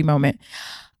nosy moment.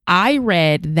 I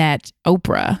read that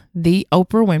Oprah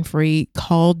Winfrey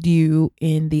called you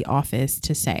in the office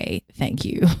to say thank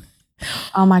you.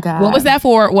 Oh my God. What was that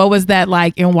for? What was that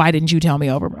like? And why didn't you tell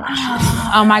me over brunch?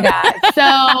 Oh my God.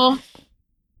 So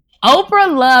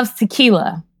Oprah loves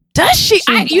tequila. Does she?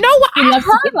 You know what? I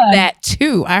heard that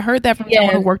too. I heard that from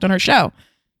someone who worked on her show.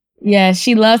 Yeah,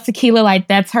 she loves tequila. Like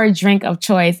that's her drink of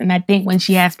choice. And I think when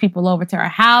she has people over to her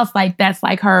house, like that's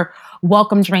like her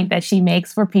welcome drink that she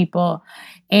makes for people.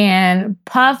 And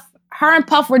Puff her and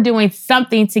Puff were doing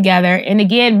something together. And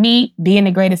again, me being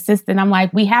a great assistant, I'm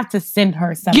like, we have to send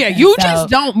her something. Yeah, you just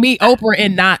don't meet Oprah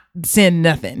and not send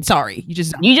nothing. Sorry. You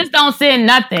just don't send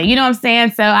nothing. You know what I'm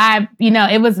saying? So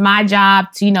it was my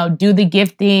job to, do the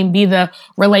gifting, be the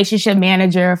relationship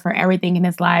manager for everything in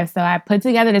his life. So I put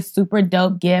together this super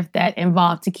dope gift that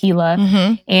involved tequila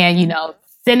and,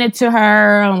 sent it to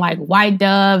her on like white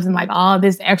doves and like all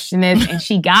this extraness. And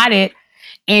she got it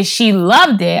and she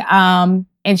loved it.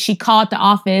 And she called the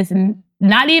office and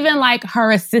not even like her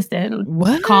assistant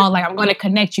called, like, I'm going to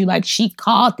connect you. Like she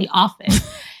called the office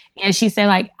and she said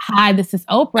like, hi, this is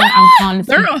Oprah.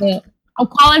 I'm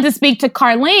calling to speak to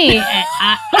Carlene. And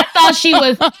I thought she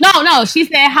was, no. She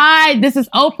said, hi, this is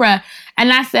Oprah.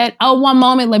 And I said, oh, one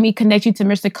moment, let me connect you to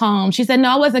Mr. Combs. She said, no,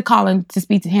 I wasn't calling to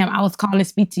speak to him. I was calling to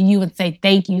speak to you and say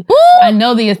thank you. Woo! I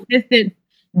know the assistant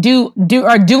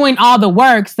are doing all the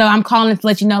work. So I'm calling to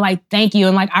let you know, like, thank you.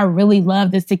 And like, I really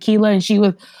love this tequila. And she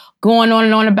was going on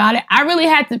and on about it. I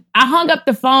hung up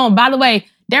the phone. By the way,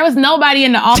 there was nobody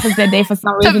in the office that day for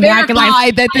some reason. To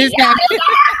verify that this happened.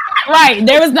 Right.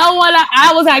 There was no one.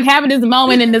 I was like having this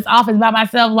moment in this office by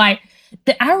myself. Like,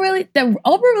 did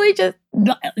Oprah really just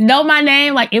know my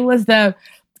name? Like, it was the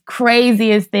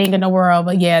craziest thing in the world.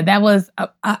 But yeah, that was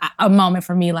a moment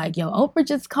for me. Like, yo, Oprah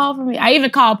just called for me. I even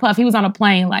called Puff. He was on a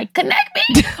plane, like, connect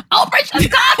me. Oprah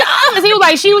just called the office. He was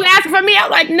like, she was asking for me. I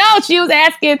was like, no, she was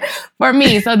asking for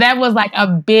me. So that was like a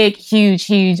big, huge,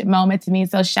 huge moment to me.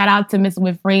 So shout out to Miss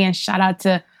Winfrey and shout out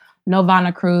to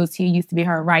Novana Cruz, who used to be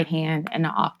her right hand in the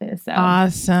office. So.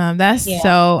 Awesome. That's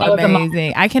so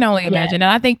amazing. I can only imagine.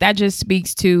 And I think that just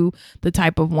speaks to the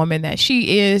type of woman that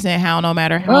she is and how no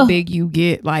matter how big you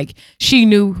get, like she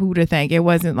knew who to thank. It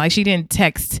wasn't like she didn't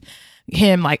text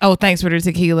him like, oh, thanks for the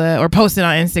tequila or post it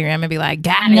on Instagram and be like,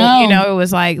 got it. It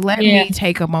was like, let me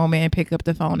take a moment and pick up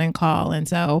the phone and call. And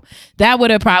so that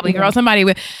would have probably somebody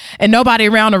with, and nobody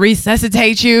around to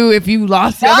resuscitate you if you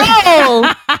lost your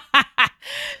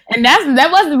And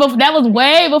that was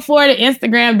way before the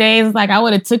Instagram days. Like I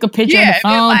would have took a picture on the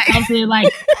phone, posted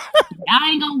like, I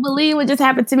ain't gonna believe what just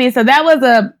happened to me. So that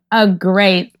was a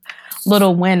great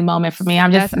little win moment for me.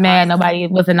 I'm just mad nobody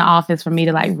was in the office for me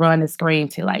to like run and scream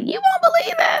to like, you won't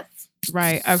believe this.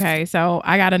 Right. Okay. So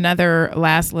I got another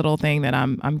last little thing that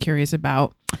I'm curious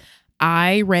about.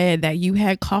 I read that you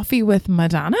had coffee with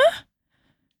Madonna.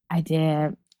 I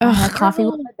did. I had coffee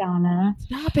with Madonna.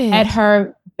 Stop it. At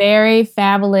her very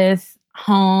fabulous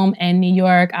home in New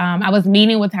York. I was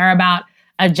meeting with her about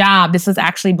a job. This was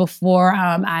actually before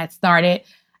I started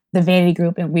the Vanity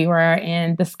Group, and we were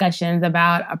in discussions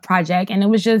about a project. And it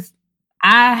was just,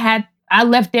 I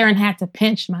left there and had to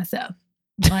pinch myself.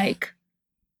 Like,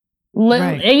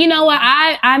 right. And you know what?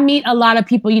 I meet a lot of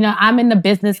people, I'm in the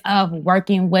business of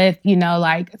working with,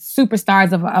 like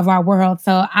superstars of our world.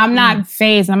 So I'm not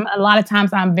phased. A lot of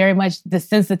times I'm very much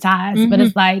desensitized, but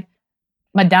it's like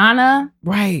Madonna,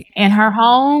 right, in her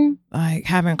home, like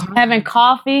having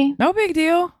coffee. No big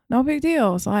deal. No big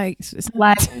deal. It's like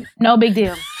no big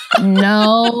deal.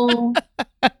 No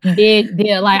big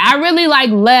deal. Like I really like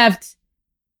left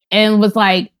and was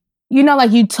like,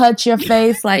 like you touch your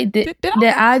face. Like did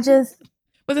I just?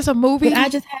 Was this a movie? Did I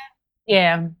just have?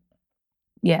 Yeah.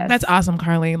 Yes. That's awesome,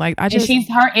 Carlene. Like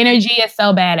her energy is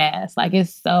so badass. Like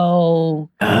it's so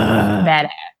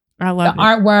badass. I love the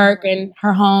artwork and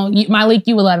her home. Malik,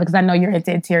 you will love it because I know you're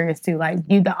into interiors too. Like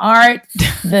the art,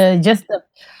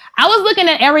 I was looking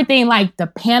at everything, like the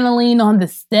paneling on the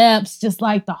steps, just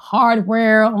like the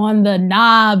hardware on the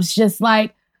knobs, just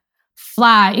like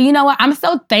fly. You know what? I'm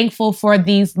so thankful for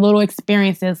these little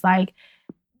experiences, like,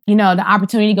 the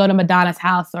opportunity to go to Madonna's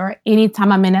house, or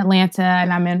anytime I'm in Atlanta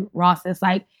and I'm in Ross's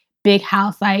like big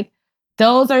house, like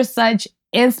those are such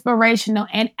inspirational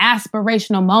and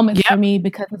aspirational moments for me,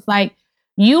 because it's like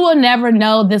you will never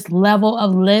know this level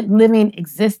of living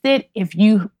existed if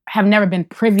you have never been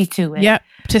privy to it. Yep.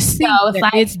 To see it's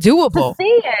like it's doable.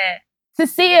 To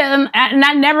see it, and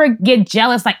I never get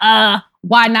jealous like,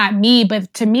 why not me?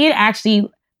 But to me, it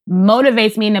actually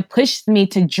motivates me and it pushes me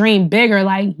to dream bigger.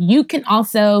 Like you can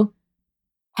also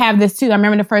have this too. I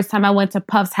remember the first time I went to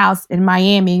Puff's house in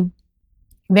Miami.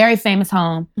 Very famous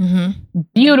home. Mm-hmm.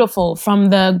 Beautiful, from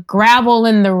the gravel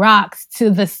and the rocks to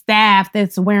the staff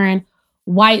that's wearing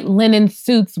white linen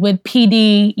suits with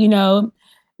PD,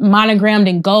 monogrammed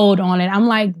in gold on it. I'm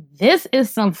like, this is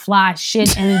some fly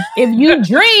shit. And if you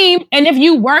dream and if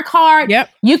you work hard,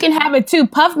 you can have it too.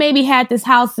 Puff maybe had this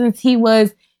house since he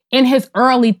was in his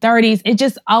early 30s. It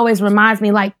just always reminds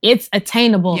me like it's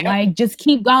attainable. Yep. Like just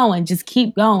keep going.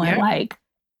 Yep. Like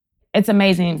it's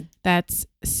amazing. That's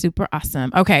super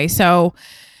awesome. Okay, so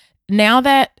now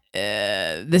that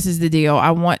this is the deal.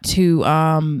 I want to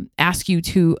ask you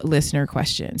 2 listener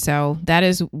questions. So that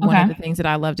is one of the things that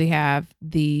I love to have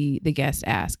the guest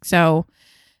ask. So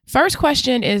first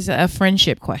question is a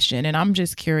friendship question, and I'm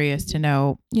just curious to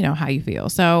know, how you feel.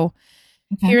 So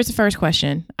here's the first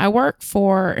question. I work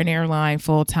for an airline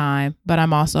full time, but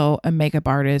I'm also a makeup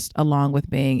artist along with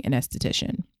being an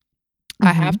esthetician.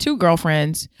 I have 2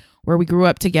 girlfriends where we grew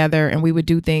up together and we would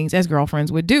do things as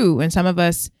girlfriends would do. And some of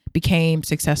us became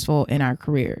successful in their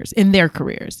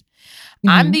careers.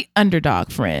 I'm the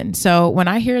underdog friend. So when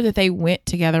I hear that they went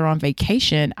together on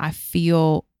vacation, I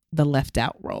feel the left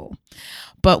out role.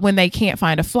 But when they can't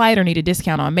find a flight or need a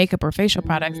discount on makeup or facial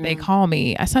products, they call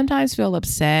me. I sometimes feel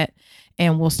upset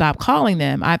and will stop calling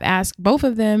them. I've asked both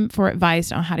of them for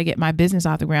advice on how to get my business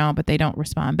off the ground, but they don't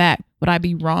respond back. Would I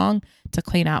be wrong to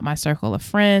clean out my circle of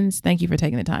friends? Thank you for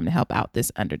taking the time to help out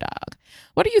this underdog.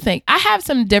 What do you think? I have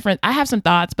some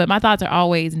thoughts, but my thoughts are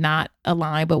always not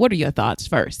aligned. But what are your thoughts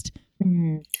first?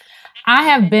 I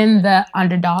have been the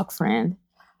underdog friend.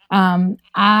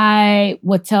 I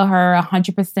would tell her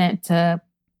 100% to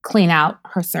clean out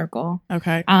her circle.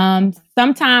 Okay.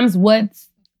 Sometimes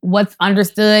what's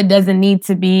understood doesn't need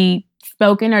to be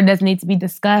spoken or doesn't need to be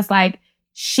discussed. Like,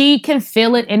 she can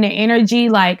feel it in the energy,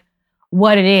 like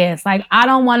what it is. Like, I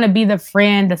don't want to be the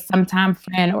friend, the sometime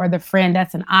friend, or the friend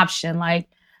that's an option. Like,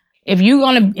 if you're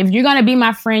gonna be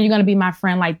my friend, you're gonna be my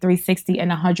friend like 360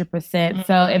 and 100%.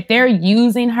 So if they're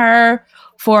using her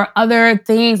for other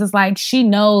things, it's like she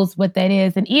knows what that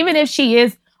is. And even if she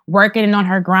is working on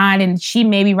her grind and she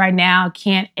maybe right now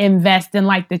can't invest in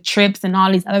like the trips and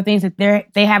all these other things that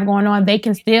they have going on, they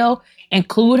can still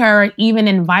include her, or even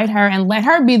invite her and let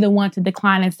her be the one to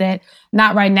decline and say,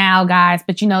 not right now, guys,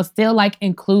 but still like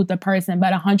include the person.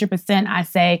 But 100%, I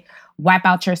say, wipe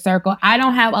out your circle. I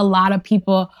don't have a lot of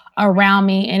people around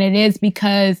me, and it is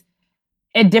because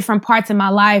at different parts of my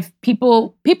life,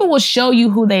 people will show you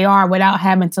who they are without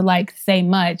having to like say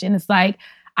much. And it's like,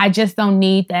 I just don't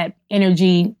need that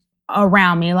energy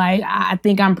around me. Like, I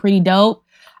think I'm pretty dope.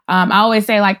 I always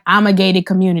say like, I'm a gated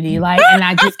community, like, and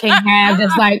I just can't have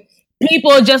just like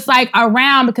people just like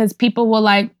around, because people will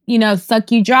like,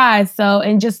 suck you dry. So,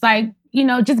 and just like,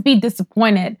 just be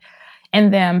disappointed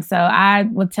in them. So I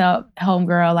would tell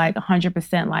homegirl like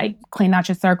 100% like clean out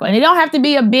your circle. And it don't have to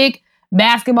be a big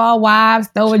basketball wives,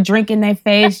 throw a drink in their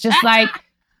face. Just like,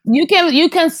 you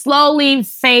can slowly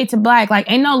fade to black. Like,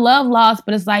 ain't no love lost,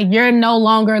 but it's like you're no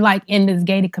longer like in this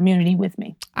gated community with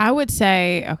me. I would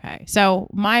say, okay, so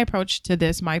my approach to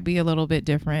this might be a little bit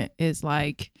different. Is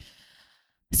like,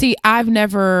 see,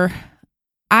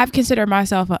 I've considered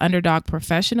myself an underdog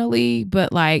professionally,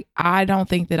 but like, I don't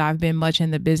think that I've been much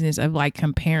in the business of like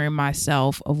comparing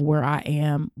myself of where I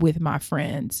am with my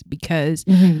friends, because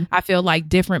I feel like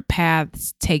different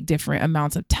paths take different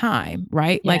amounts of time,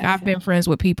 right? Yes. Like, I've been friends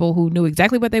with people who knew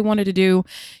exactly what they wanted to do.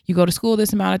 You go to school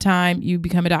this amount of time, you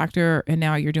become a doctor, and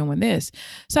now you're doing this.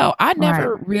 So I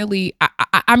never really,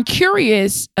 I'm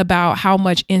curious about how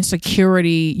much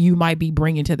insecurity you might be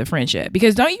bringing to the friendship,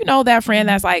 because don't you know that friend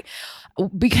that's like,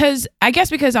 because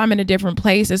I'm in a different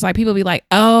place, it's like people be like,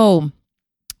 oh,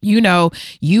 you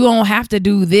don't have to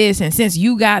do this, and since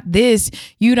you got this,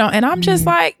 you don't. And I'm just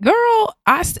like, girl,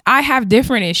 I have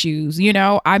different issues.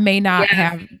 I may not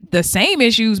have the same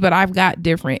issues, but I've got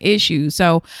different issues.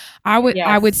 So I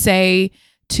would say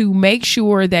to make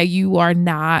sure that you are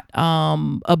not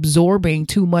absorbing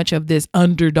too much of this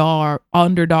underdog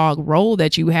role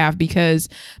that you have, because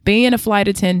being a flight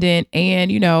attendant and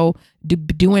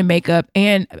doing makeup,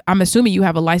 and I'm assuming you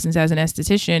have a license as an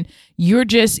esthetician,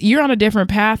 you're on a different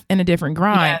path and a different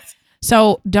grind. Yes.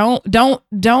 So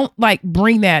don't like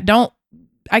bring that.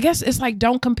 I guess it's like,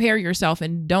 don't compare yourself,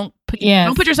 and don't put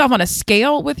yourself on a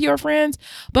scale with your friends.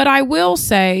 But I will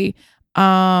say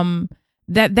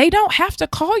that they don't have to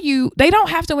call you. They don't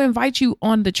have to invite you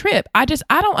on the trip. I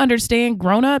don't understand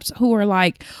grownups who are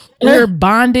like, we're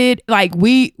bonded. Like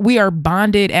we are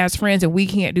bonded as friends and we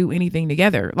can't do anything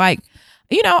together. Like,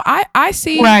 I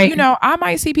see, I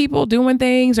might see people doing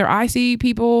things, or I see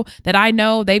people that I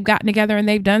know they've gotten together and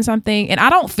they've done something, and I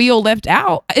don't feel left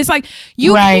out. It's like,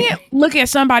 you can't look at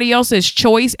somebody else's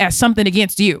choice as something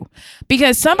against you,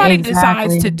 because somebody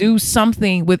decides to do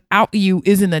something without you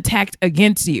is an attack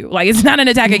against you. Like, it's not an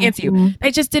attack against you.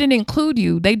 They just didn't include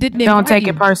you. They didn't. Don't take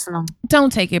it personal.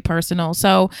 Don't take it personal.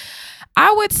 So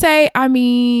I would say,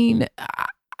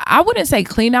 I wouldn't say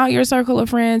clean out your circle of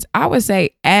friends. I would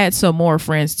say add some more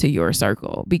friends to your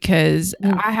circle, because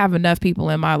I have enough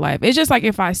people in my life. It's just like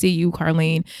if I see you,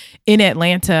 Carlene, in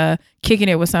Atlanta kicking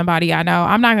it with somebody I know,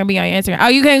 I'm not gonna be on Instagram. Oh,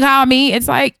 you can call me. It's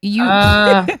like you.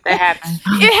 That happens.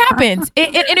 It happens.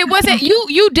 And it wasn't you.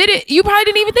 You did it. You probably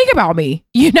didn't even think about me.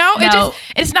 You know, No.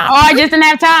 it's not. Oh, I just didn't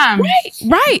have time.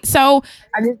 Right. So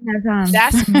I just didn't have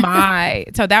time.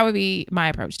 so that would be my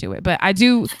approach to it. But I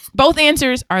do, both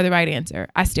answers are the right answer.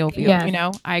 I still feel,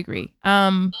 I agree.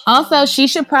 Also, she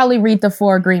should probably read the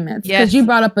 4 agreements, because you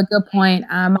brought up a good point,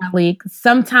 Malik.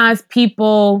 Sometimes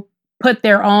people put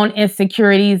their own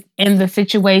insecurities in the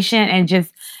situation and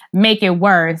just make it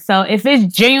worse. So if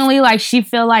it's genuinely like she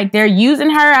feel like they're using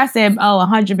her, I said,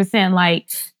 100% like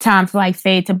time to like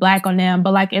fade to black on them.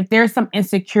 But like if there's some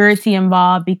insecurity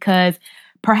involved because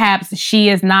perhaps she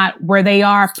is not where they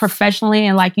are professionally,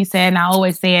 and like you said, and I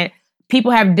always say it,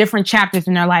 people have different chapters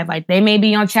in their life. Like they may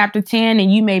be on chapter 10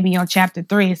 and you may be on chapter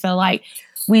 3. So like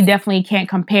we definitely can't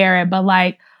compare it. But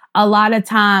like a lot of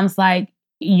times, like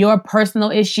your personal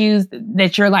issues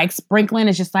that you're like sprinkling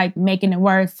is just like making it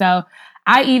worse. So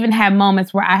I even have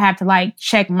moments where I have to like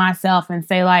check myself and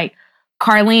say like,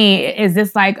 Carlene, is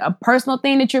this like a personal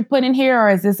thing that you're putting here, or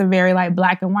is this a very like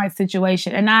black and white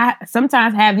situation? And I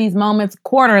sometimes have these moments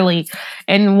quarterly.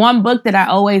 And one book that I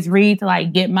always read to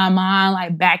like get my mind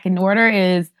like back in order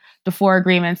is The 4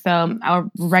 Agreements. So I would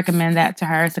recommend that to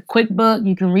her. It's a quick book.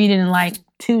 You can read it in like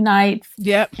 2 nights.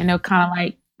 Yep. And it'll kind of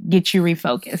like get you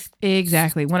refocused.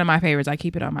 Exactly. One of my favorites. I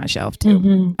keep it on my shelf too.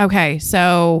 Mm-hmm. Okay.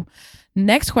 So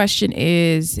next question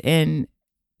is, and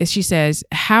she says,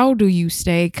 how do you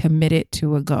stay committed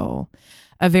to a goal?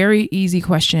 A very easy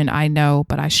question, I know,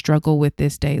 but I struggle with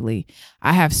this daily.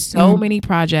 I have so many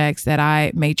projects that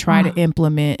I may try to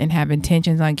implement and have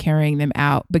intentions on carrying them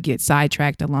out, but get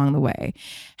sidetracked along the way.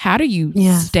 How do you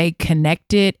stay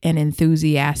connected and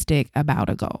enthusiastic about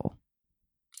a goal?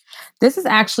 This is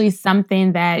actually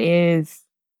something that is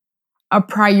a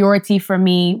priority for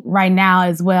me right now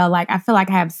as well. Like, I feel like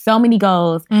I have so many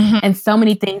goals and so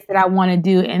many things that I want to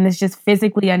do, and it's just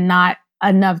physically not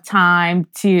enough time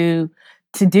to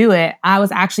do it. I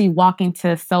was actually walking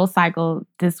to Soul Cycle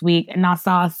this week, and I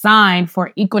saw a sign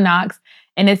for Equinox,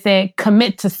 and it said,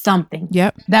 commit to something.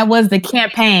 Yep. That was the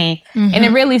campaign. And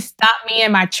it really stopped me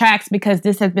in my tracks, because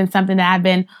this has been something that I've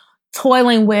been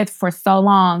toiling with for so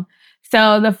long.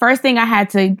 So the first thing I had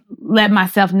to let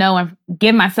myself know and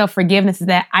give myself forgiveness is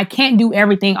that I can't do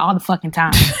everything all the fucking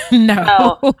time.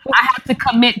 No. So I have to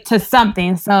commit to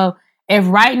something. So if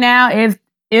right now,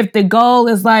 if the goal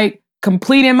is like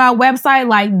completing my website,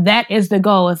 like that is the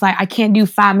goal. It's like I can't do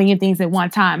 5 million things at one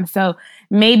time. So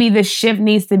maybe the shift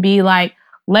needs to be like,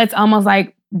 let's almost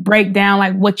like break down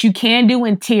like what you can do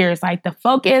in tiers. Like the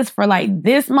focus for like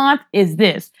this month is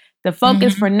this. The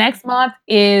focus for next month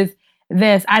is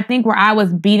this. I think where I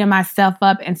was beating myself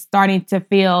up and starting to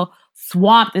feel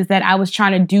swamped is that I was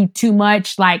trying to do too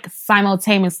much like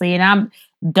simultaneously. And I'm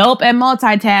dope at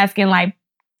multitasking, like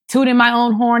tooting my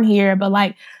own horn here, but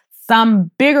like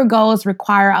some bigger goals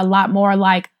require a lot more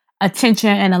like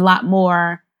attention and a lot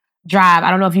more drive.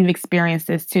 I don't know if you've experienced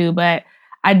this too, but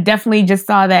I definitely just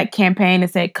saw that campaign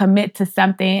that said commit to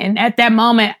something. And at that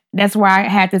moment, that's where I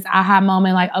had this aha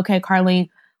moment, like, okay, Carlene,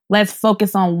 let's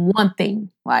focus on one thing,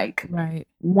 like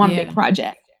one big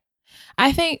project.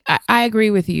 I think I agree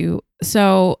with you.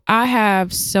 So I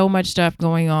have so much stuff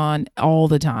going on all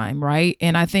the time, right?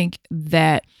 And I think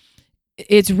that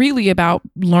it's really about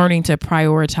learning to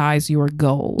prioritize your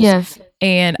goals. Yes.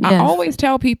 And I always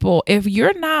tell people, if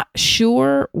you're not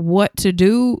sure what to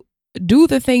do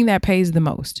the thing that pays the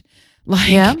most.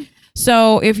 Like,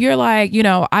 so if you're like,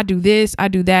 I do this, I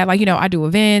do that, like, I do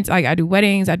events, like I do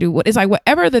weddings, it's like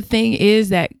whatever the thing is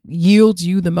that yields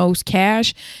you the most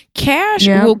cash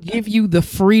will give you the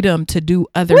freedom to do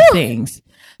other things.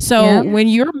 So when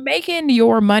you're making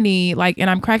your money, like, and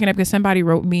I'm cracking up because somebody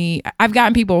wrote me, I've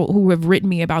gotten people who have written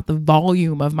me about the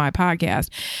volume of my podcast,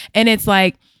 and it's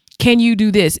like, can you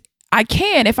do this? I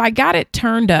can if I got it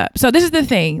turned up. So this is the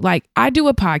thing, like I do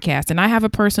a podcast and I have a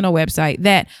personal website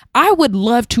that I would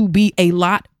love to be a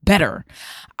lot better.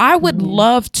 I would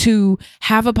love to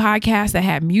have a podcast that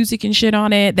had music and shit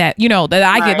on it that, that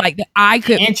I could like, that I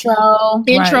could intro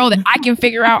that I can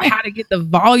figure out how to get the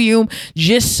volume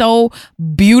just so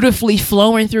beautifully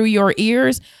flowing through your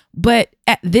ears. But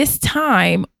at this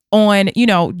time on,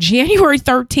 January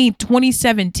 13th,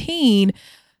 2017,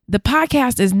 the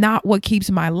podcast is not what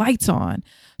keeps my lights on.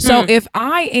 So if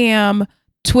I am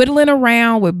twiddling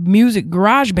around with Music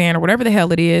GarageBand or whatever the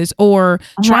hell it is, or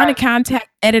trying to contact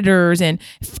editors, and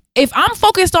if I'm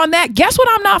focused on that, guess what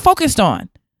I'm not focused on?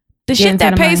 The shit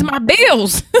that pays my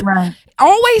bills.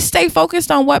 always stay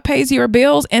focused on what pays your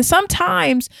bills. And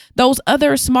sometimes those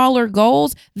other smaller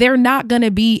goals, they're not going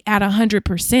to be at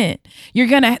 100%.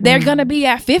 They're going to be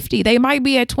at 50. They might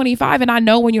be at 25. And I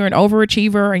know when you're an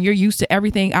overachiever and you're used to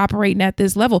everything operating at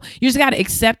this level, you just got to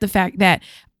accept the fact that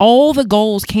all the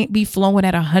goals can't be flowing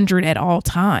at 100 at all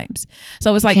times.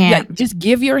 So it's like, just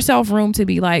give yourself room to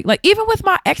be like even with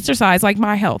my exercise, like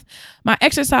my health, my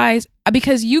exercise,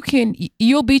 because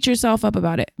you'll beat yourself up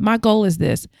about it. My goal is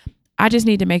this. I just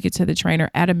need to make it to the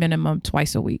trainer at a minimum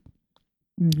twice a week.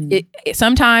 It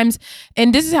sometimes,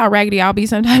 and this is how raggedy I'll be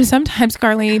sometimes,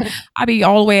 Carlene, I'll be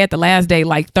all the way at the last day,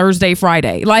 like Thursday,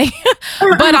 Friday, like,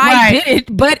 but I did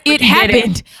it, but it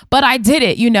happened, but I did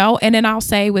it, and then I'll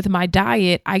say with my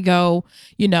diet, I go,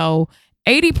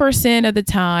 80% of the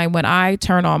time when I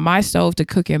turn on my stove to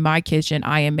cook in my kitchen,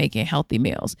 I am making healthy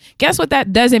meals. Guess what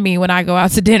that doesn't mean when I go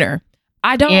out to dinner?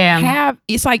 I don't have,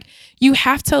 it's like, you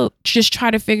have to just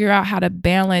try to figure out how to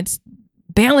balance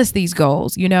these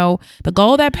goals. The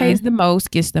goal that pays the most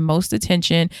gets the most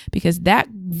attention, because that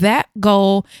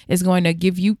goal is going to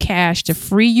give you cash to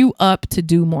free you up to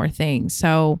do more things.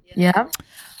 So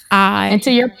and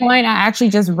to your point, I actually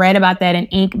just read about that in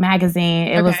Inc. magazine.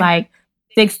 It was like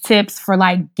 6 tips for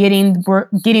like getting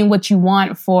what you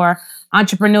want for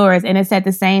entrepreneurs. And it said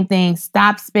the same thing.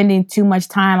 Stop spending too much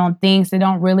time on things that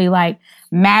don't really like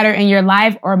matter in your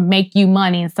life or make you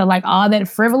money. And so like all that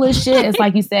frivolous shit, it's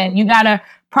like you said, you got to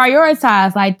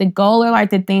prioritize like the goal or like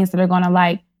the things that are going to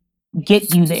like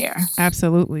get you there.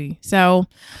 Absolutely. So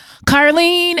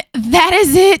Carlene, that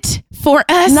is it for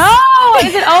us. No,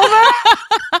 is it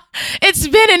over? It's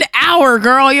been an hour,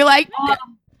 girl. You're like,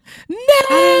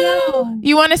 no.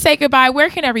 You want to say goodbye? Where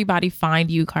can everybody find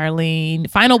you, Carlene?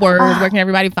 Final words. Where can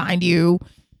everybody find you?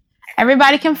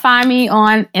 Everybody can find me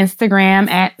on Instagram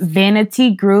at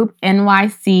Vanity Group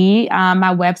NYC.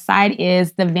 My website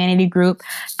is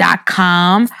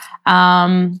thevanitygroup.com.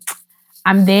 I'm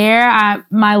there.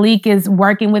 Malik is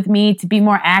working with me to be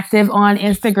more active on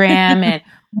Instagram and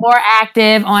more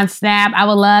active on Snap. I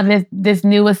would love if this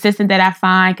new assistant that I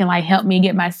find can like help me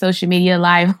get my social media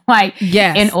life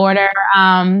in order.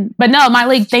 But no,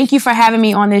 Malik, thank you for having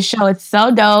me on this show. It's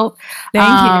so dope.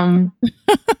 Thank you.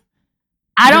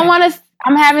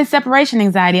 I'm having separation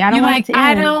anxiety. I don't want to end.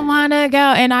 I don't want to go,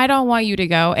 and I don't want you to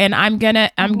go. And I'm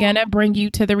gonna bring you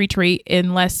to the retreat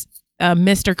unless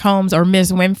Mr. Combs or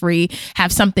Ms. Winfrey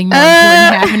have something more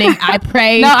important happening. I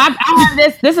pray. No, I have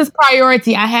this. This is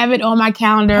priority. I have it on my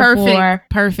calendar for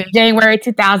January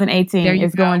 2018.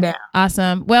 It's going down.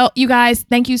 Awesome. Well, you guys,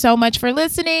 thank you so much for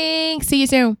listening. See you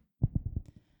soon.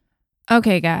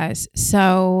 Okay, guys.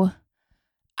 So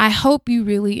I hope you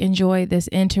really enjoyed this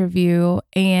interview,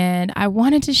 and I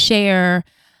wanted to share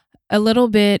a little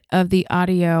bit of the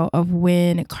audio of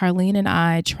when Carlene and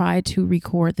I tried to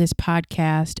record this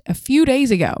podcast a few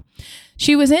days ago.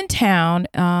 She was in town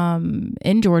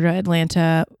in Georgia,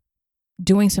 Atlanta,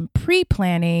 doing some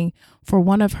pre-planning for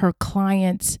one of her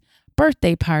clients'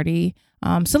 birthday party,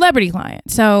 celebrity client.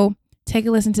 So take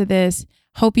a listen to this.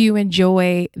 Hope you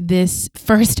enjoy this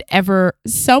first ever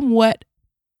somewhat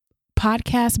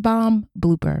podcast bomb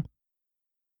blooper.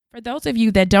 For those of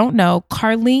you that don't know,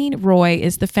 Carlene Roy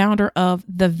is the founder of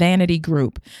The Vanity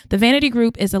Group. The Vanity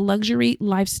Group is a luxury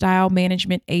lifestyle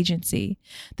management agency.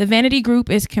 The Vanity Group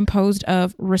is composed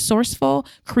of resourceful,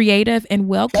 creative, and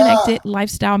well-connected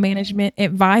lifestyle management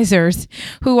advisors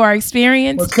who are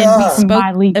experienced in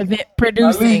bespoke event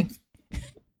producing.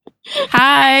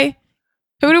 Hi.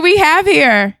 Who do we have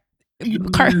here?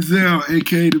 Denzel,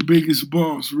 aka the biggest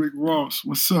boss, Rick Ross.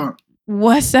 What's up?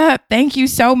 What's up? Thank you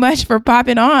so much for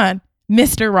popping on,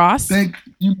 Mr. Ross. Thank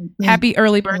you. Happy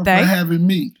early birthday. For having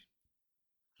me.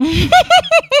 You're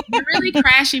really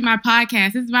crashing my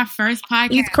podcast. This is my first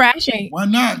podcast. He's crashing. Why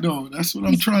not, though? That's what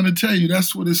I'm trying to tell you.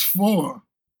 That's what it's for.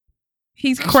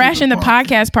 That's crashing the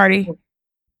podcast party.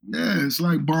 Yeah, it's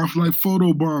like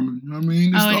photo bombing. You know what I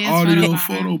mean? It's the audio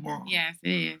photo bomb. Yes, it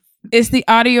is. It's the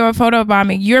audio of photo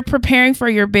bombing. You're preparing for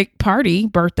your big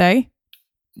birthday.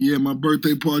 Yeah, my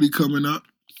birthday party coming up.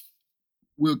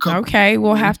 We'll come. Okay,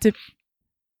 I'll have to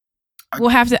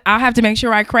make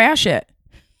sure I crash it.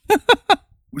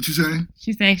 What you say?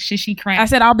 She said, should she crash? I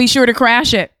said, I'll be sure to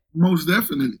crash it. Most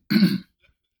definitely.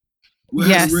 We'll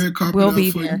yes, have red carpet we'll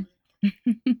be there.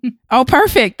 Oh,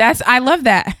 perfect. I love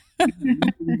that.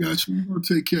 We got you. We're going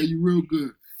to take care of you real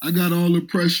good. I got all the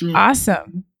pressure on.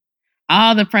 Awesome.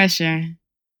 All the pressure.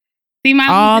 See,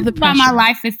 my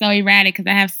life is so erratic because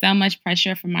I have so much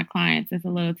pressure from my clients. It's a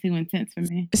little too intense for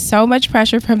me. So much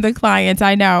pressure from the clients.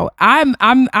 I know.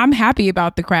 I'm happy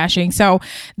about the crashing. So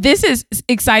this is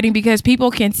exciting because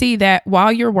people can see that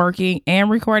while you're working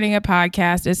and recording a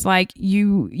podcast, it's like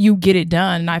you get it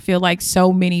done. And I feel like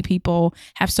so many people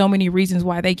have so many reasons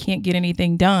why they can't get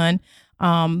anything done.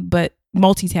 But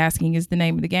multitasking is the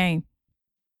name of the game.